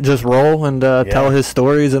him just roll and tell his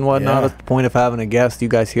stories and whatnot. That's the point of having a guest. You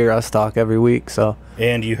guys hear us talk every week.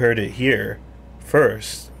 And you heard it here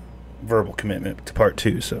first, verbal commitment to part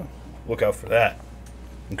 2, so look out for that.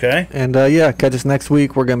 Okay? And, catch us next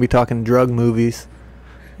week. We're going to be talking drug movies.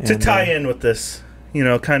 To tie in with this,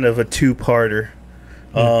 kind of a 2-parter.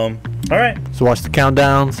 All right. So watch the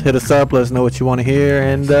countdowns, hit us up, let us know what you want to hear,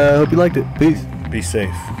 and hope you liked it. Peace. Be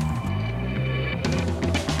safe.